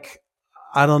like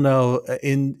I don't know,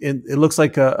 in it looks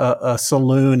like a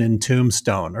saloon in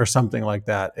Tombstone or something like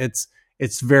that.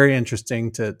 It's very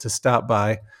interesting to stop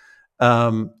by.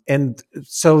 And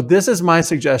so this is my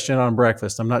suggestion on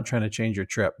breakfast. I'm not trying to change your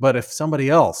trip, but if somebody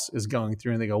else is going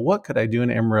through and they go, what could I do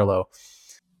in Amarillo?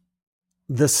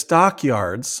 The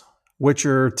stockyards, which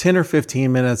are 10 or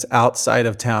 15 minutes outside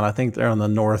of town, I think they're on the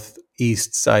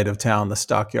northeast side of town, the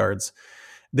stockyards.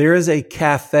 There is a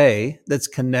cafe that's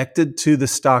connected to the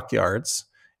stockyards.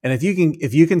 And if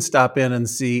you can stop in and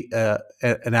see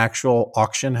an actual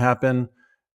auction happen,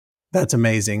 that's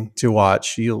amazing to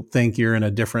watch. You'll think you're in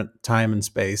a different time and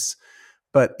space.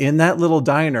 But in that little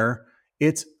diner,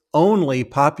 it's only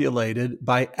populated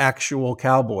by actual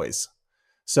cowboys.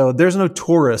 So there's no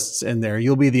tourists in there.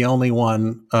 You'll be the only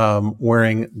one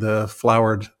wearing the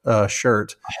flowered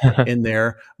shirt in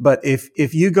there. But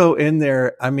if you go in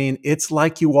there, I mean, it's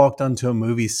like you walked onto a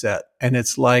movie set, and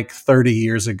it's like 30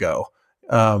 years ago.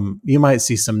 You might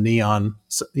see some neon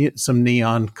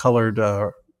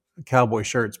colored cowboy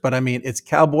shirts, but I mean, it's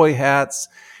cowboy hats,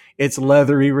 it's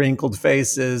leathery, wrinkled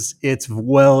faces, it's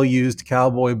well-used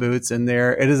cowboy boots in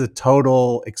there. It is a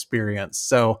total experience.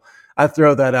 So I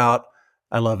throw that out.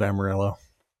 I love Amarillo.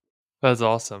 That's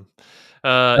awesome.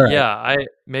 Right. Yeah,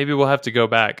 maybe we'll have to go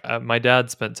back. My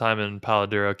dad spent time in Palo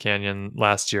Duro Canyon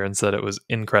last year and said it was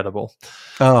incredible.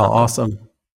 Oh, awesome.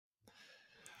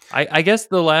 I guess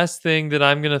the last thing that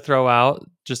I'm going to throw out,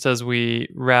 just as we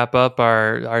wrap up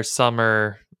our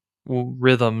summer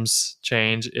rhythms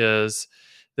change, is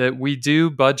that we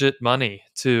do budget money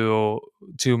to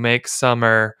make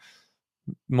summer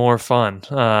more fun.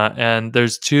 And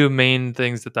there's two main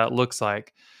things that looks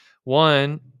like.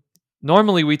 One,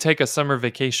 normally we take a summer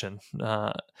vacation.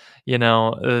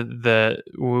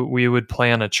 We would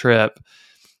plan a trip.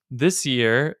 This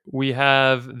year we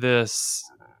have this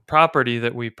property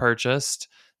that we purchased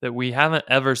that we haven't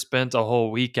ever spent a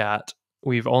whole week at.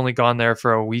 We've only gone there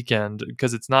for a weekend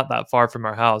because it's not that far from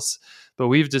our house. But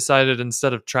we've decided,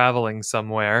 instead of traveling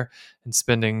somewhere and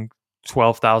spending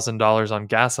 $12,000 on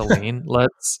gasoline,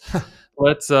 let's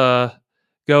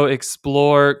go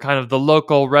explore kind of the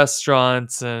local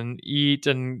restaurants and eat.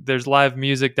 And there's live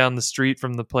music down the street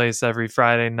from the place every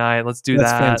Friday night. Let's do that.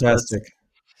 That's fantastic.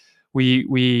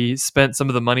 We spent some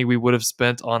of the money we would have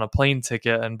spent on a plane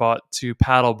ticket and bought 2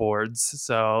 paddle boards.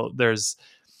 So there's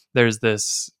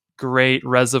this great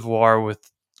reservoir with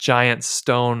giant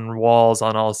stone walls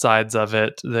on all sides of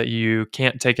it that you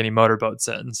can't take any motorboats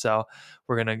in. So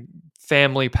we're going to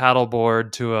family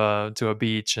paddleboard to a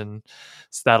beach, and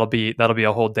so that'll be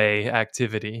a whole day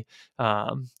activity.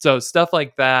 So stuff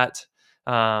like that.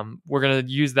 We're going to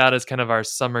use that as kind of our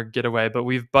summer getaway, but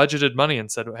we've budgeted money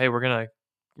and said, hey, we're going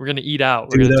to eat out.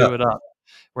 We're going to do it up.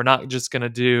 We're not just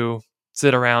going to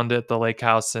sit around at the lake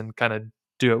house and kind of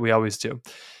do what we always do.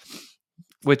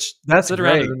 Which sit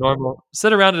around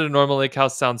at a normal lake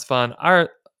house sounds fun.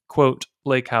 Our quote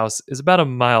lake house is about a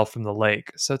mile from the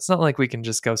lake, so it's not like we can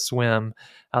just go swim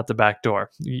out the back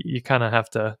door. You kind of have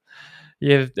to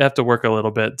work a little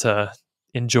bit to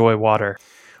enjoy water.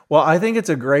 Well, I think it's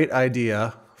a great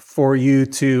idea for you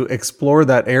to explore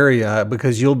that area,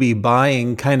 because you'll be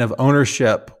buying kind of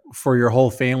ownership for your whole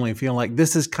family, feeling like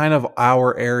this is kind of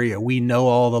our area. We know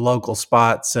all the local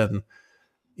spots, and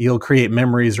you'll create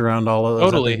memories around all of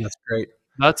those. Totally. That's great.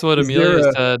 That's what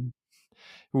Amelia said.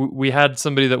 We had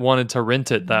somebody that wanted to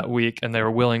rent it that week, and they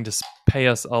were willing to pay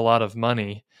us a lot of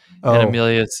money. Oh. And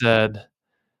Amelia said,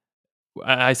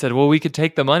 I said, well, we could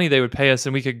take the money they would pay us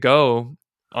and we could go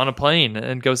on a plane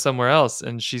and go somewhere else.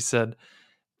 And she said,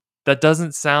 that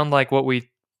doesn't sound like what we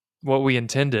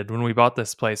intended when we bought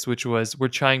this place, which was we're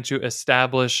trying to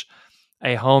establish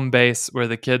a home base where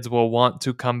the kids will want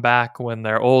to come back when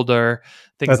they're older,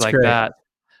 things That's like great. That.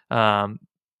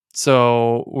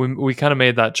 So we kind of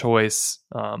made that choice.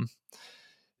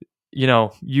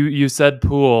 You said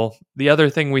pool. The other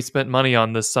thing we spent money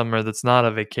on this summer that's not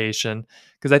a vacation,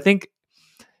 because I think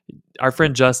our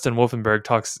friend Justin Wolfenberg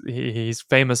talks. He's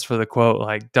famous for the quote,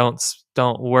 like, don't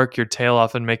work your tail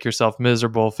off and make yourself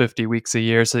miserable 50 weeks a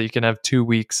year so that you can have 2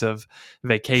 weeks of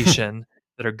vacation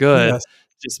that are good. Yes.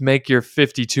 Just make your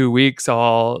 52 weeks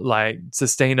all like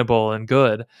sustainable and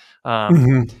good.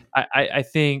 I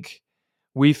think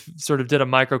we sort of did a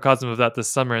microcosm of that this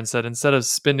summer and said, instead of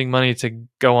spending money to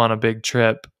go on a big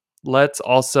trip, let's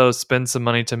also spend some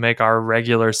money to make our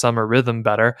regular summer rhythm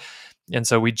better. And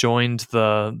so we joined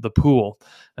the pool,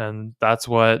 and that's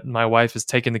what my wife is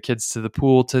taking the kids to the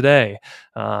pool today.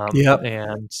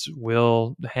 And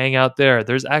we'll hang out there.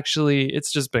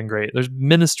 It's just been great. There's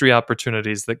ministry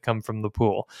opportunities that come from the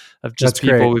pool of just that's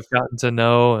people great. We've gotten to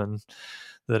know and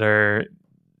that are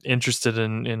interested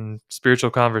in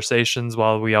spiritual conversations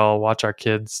while we all watch our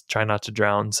kids try not to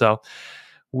drown. So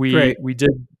we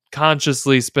did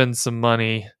consciously spend some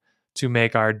money to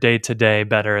make our day-to-day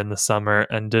better in the summer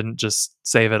and didn't just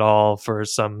save it all for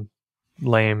some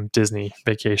lame Disney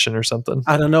vacation or something.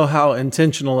 I don't know how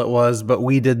intentional it was, but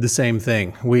we did the same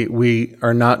thing. We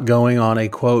are not going on a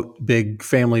quote big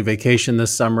family vacation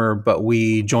this summer, but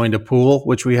we joined a pool,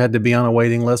 which we had to be on a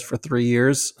waiting list for 3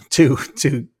 years to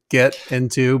get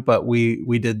into, but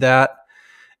we did that.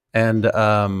 And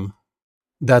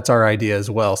that's our idea as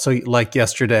well. So like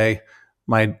yesterday,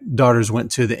 my daughters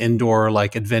went to the indoor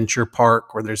like adventure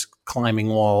park where there's climbing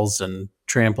walls and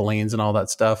trampolines and all that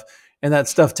stuff. And that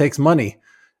stuff takes money.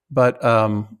 But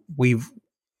we've,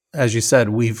 as you said,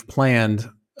 we've planned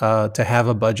to have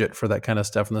a budget for that kind of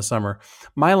stuff in the summer.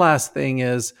 My last thing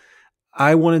is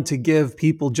I wanted to give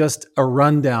people just a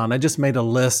rundown. I just made a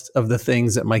list of the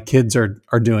things that my kids are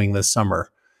doing this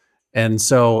summer. And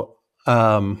so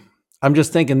I'm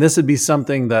just thinking this would be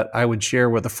something that I would share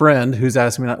with a friend who's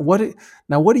asking me, what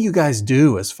do you guys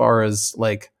do as far as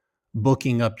like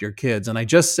booking up your kids? And I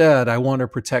just said I want to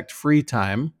protect free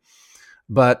time,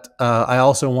 but I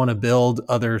also want to build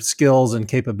other skills and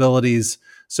capabilities.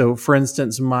 So, for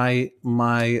instance,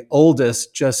 my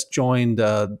oldest just joined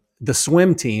the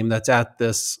swim team that's at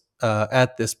this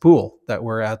pool that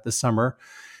we're at this summer.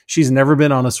 She's never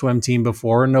been on a swim team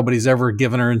before. Nobody's ever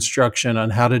given her instruction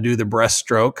on how to do the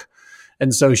breaststroke,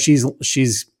 and so she's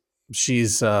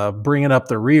bringing up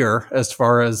the rear as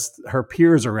far as her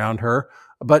peers around her.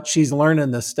 But she's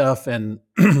learning this stuff and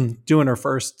doing her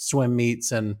first swim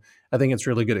meets, and I think it's a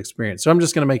really good experience. So I'm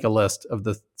just going to make a list of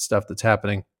the stuff that's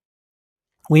happening.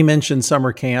 We mentioned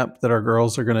summer camp that our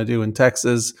girls are going to do in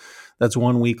Texas. That's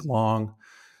 1 week long.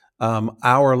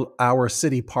 Our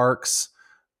city parks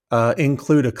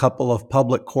include a couple of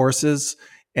public courses,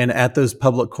 and at those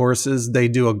public courses, they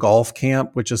do a golf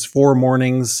camp, which is 4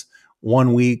 mornings,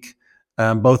 1 week.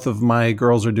 Both of my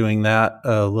girls are doing that,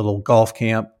 a little golf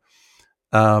camp.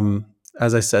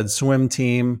 As I said, swim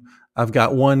team. I've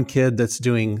got one kid that's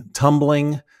doing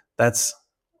tumbling. I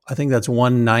think that's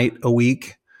 1 night a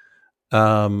week.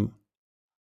 Our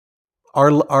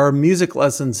music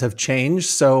lessons have changed.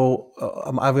 So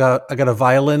I got a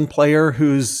violin player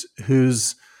whose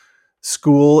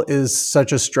school is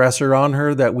such a stressor on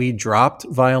her that we dropped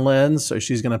violin. So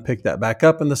she's going to pick that back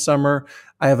up in the summer.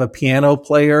 I have a piano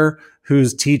player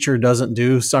whose teacher doesn't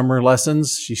do summer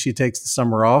lessons. She takes the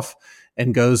summer off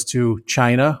and goes to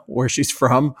China, where she's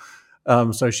from.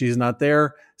 So she's not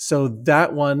there. So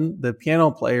that one, the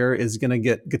piano player, is going to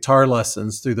get guitar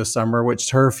lessons through the summer, which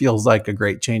to her feels like a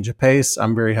great change of pace.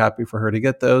 I'm very happy for her to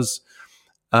get those.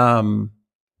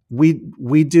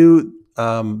 We do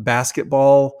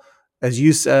basketball. As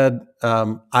you said,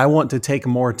 I want to take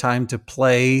more time to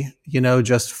play,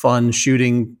 just fun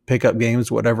shooting pickup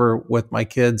games, whatever, with my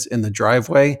kids in the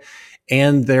driveway.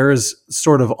 And there's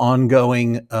sort of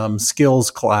ongoing skills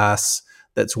class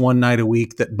that's 1 night a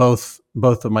week that both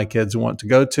of my kids want to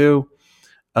go to.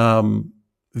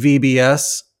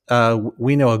 VBS,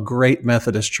 we know a great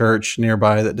Methodist church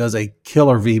nearby that does a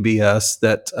killer VBS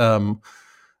that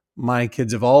my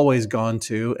kids have always gone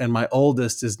to, and my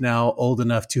oldest is now old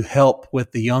enough to help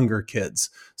with the younger kids.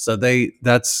 So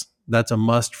that's a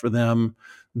must for them.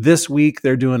 This week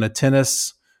they're doing a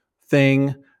tennis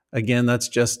thing. Again, that's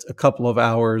just a couple of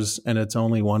hours, and it's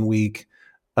only 1 week.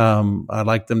 I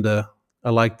like them to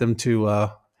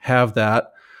have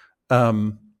that.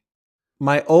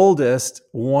 My oldest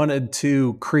wanted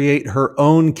to create her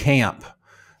own camp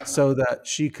so that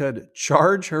she could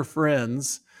charge her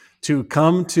friends to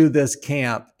come to this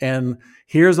camp, and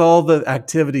here's all the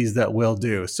activities that we'll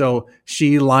do. So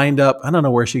she lined up, I don't know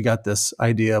where she got this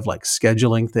idea of like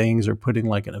scheduling things or putting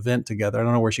like an event together. I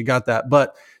don't know where she got that,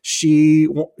 but she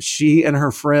and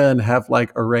her friend have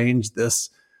like arranged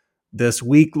this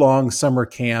week-long summer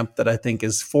camp that I think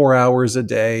is 4 hours a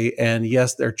day. And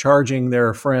yes, they're charging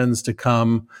their friends to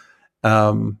come.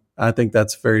 I think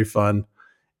that's very fun.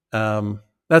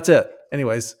 That's it.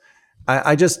 Anyways,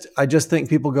 I just think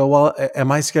people go, well,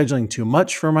 am I scheduling too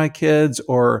much for my kids,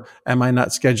 or am I not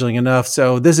scheduling enough?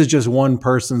 So this is just one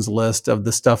person's list of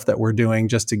the stuff that we're doing,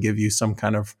 just to give you some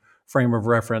kind of frame of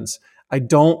reference. I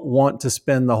don't want to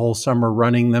spend the whole summer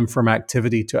running them from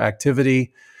activity to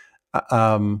activity.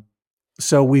 So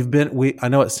I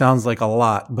know it sounds like a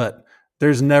lot, but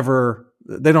they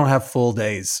don't have full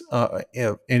days,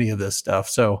 any of this stuff.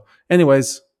 So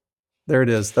anyways, there it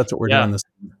is. That's what we're doing this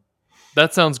summer.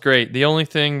 That sounds great. The only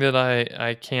thing that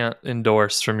I can't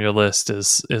endorse from your list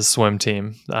is swim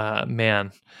team.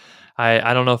 Man,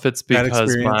 I don't know if it's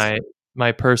because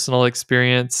my personal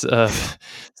experience of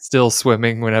still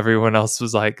swimming when everyone else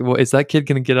was like, well, is that kid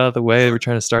going to get out of the way? We're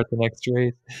trying to start the next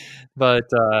race. But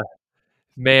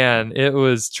man, it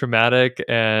was traumatic.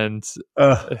 And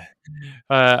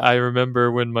I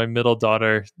remember when my middle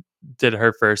daughter did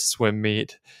her first swim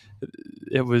meet,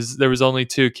 there was only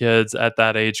 2 kids at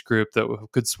that age group that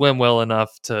could swim well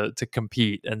enough to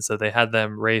compete, and so they had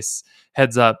them race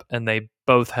heads up, and they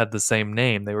both had the same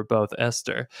name. They were both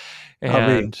Esther,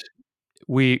 and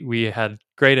we had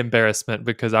great embarrassment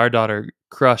because our daughter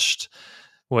crushed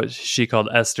what she called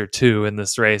Esther 2 in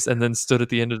this race, and then stood at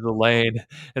the end of the lane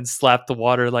and slapped the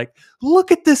water like, look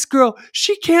at this girl.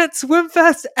 She can't swim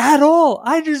fast at all.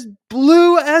 I just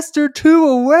blew Esther 2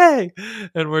 away.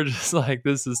 And we're just like,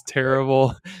 this is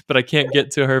terrible, but I can't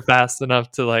get to her fast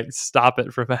enough to like stop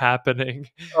it from happening.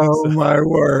 Oh, my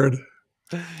word.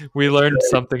 We learned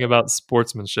something about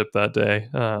sportsmanship that day.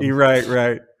 You're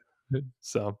right.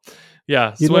 So,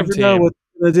 yeah, you swim never team. know what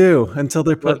they're going to do until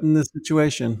they're put in this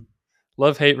situation.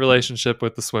 Love-hate relationship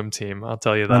with the swim team. I'll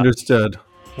tell you that. Understood.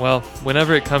 Well,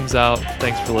 whenever it comes out,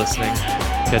 thanks for listening.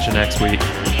 Catch you next week.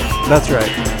 That's right.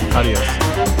 Adios.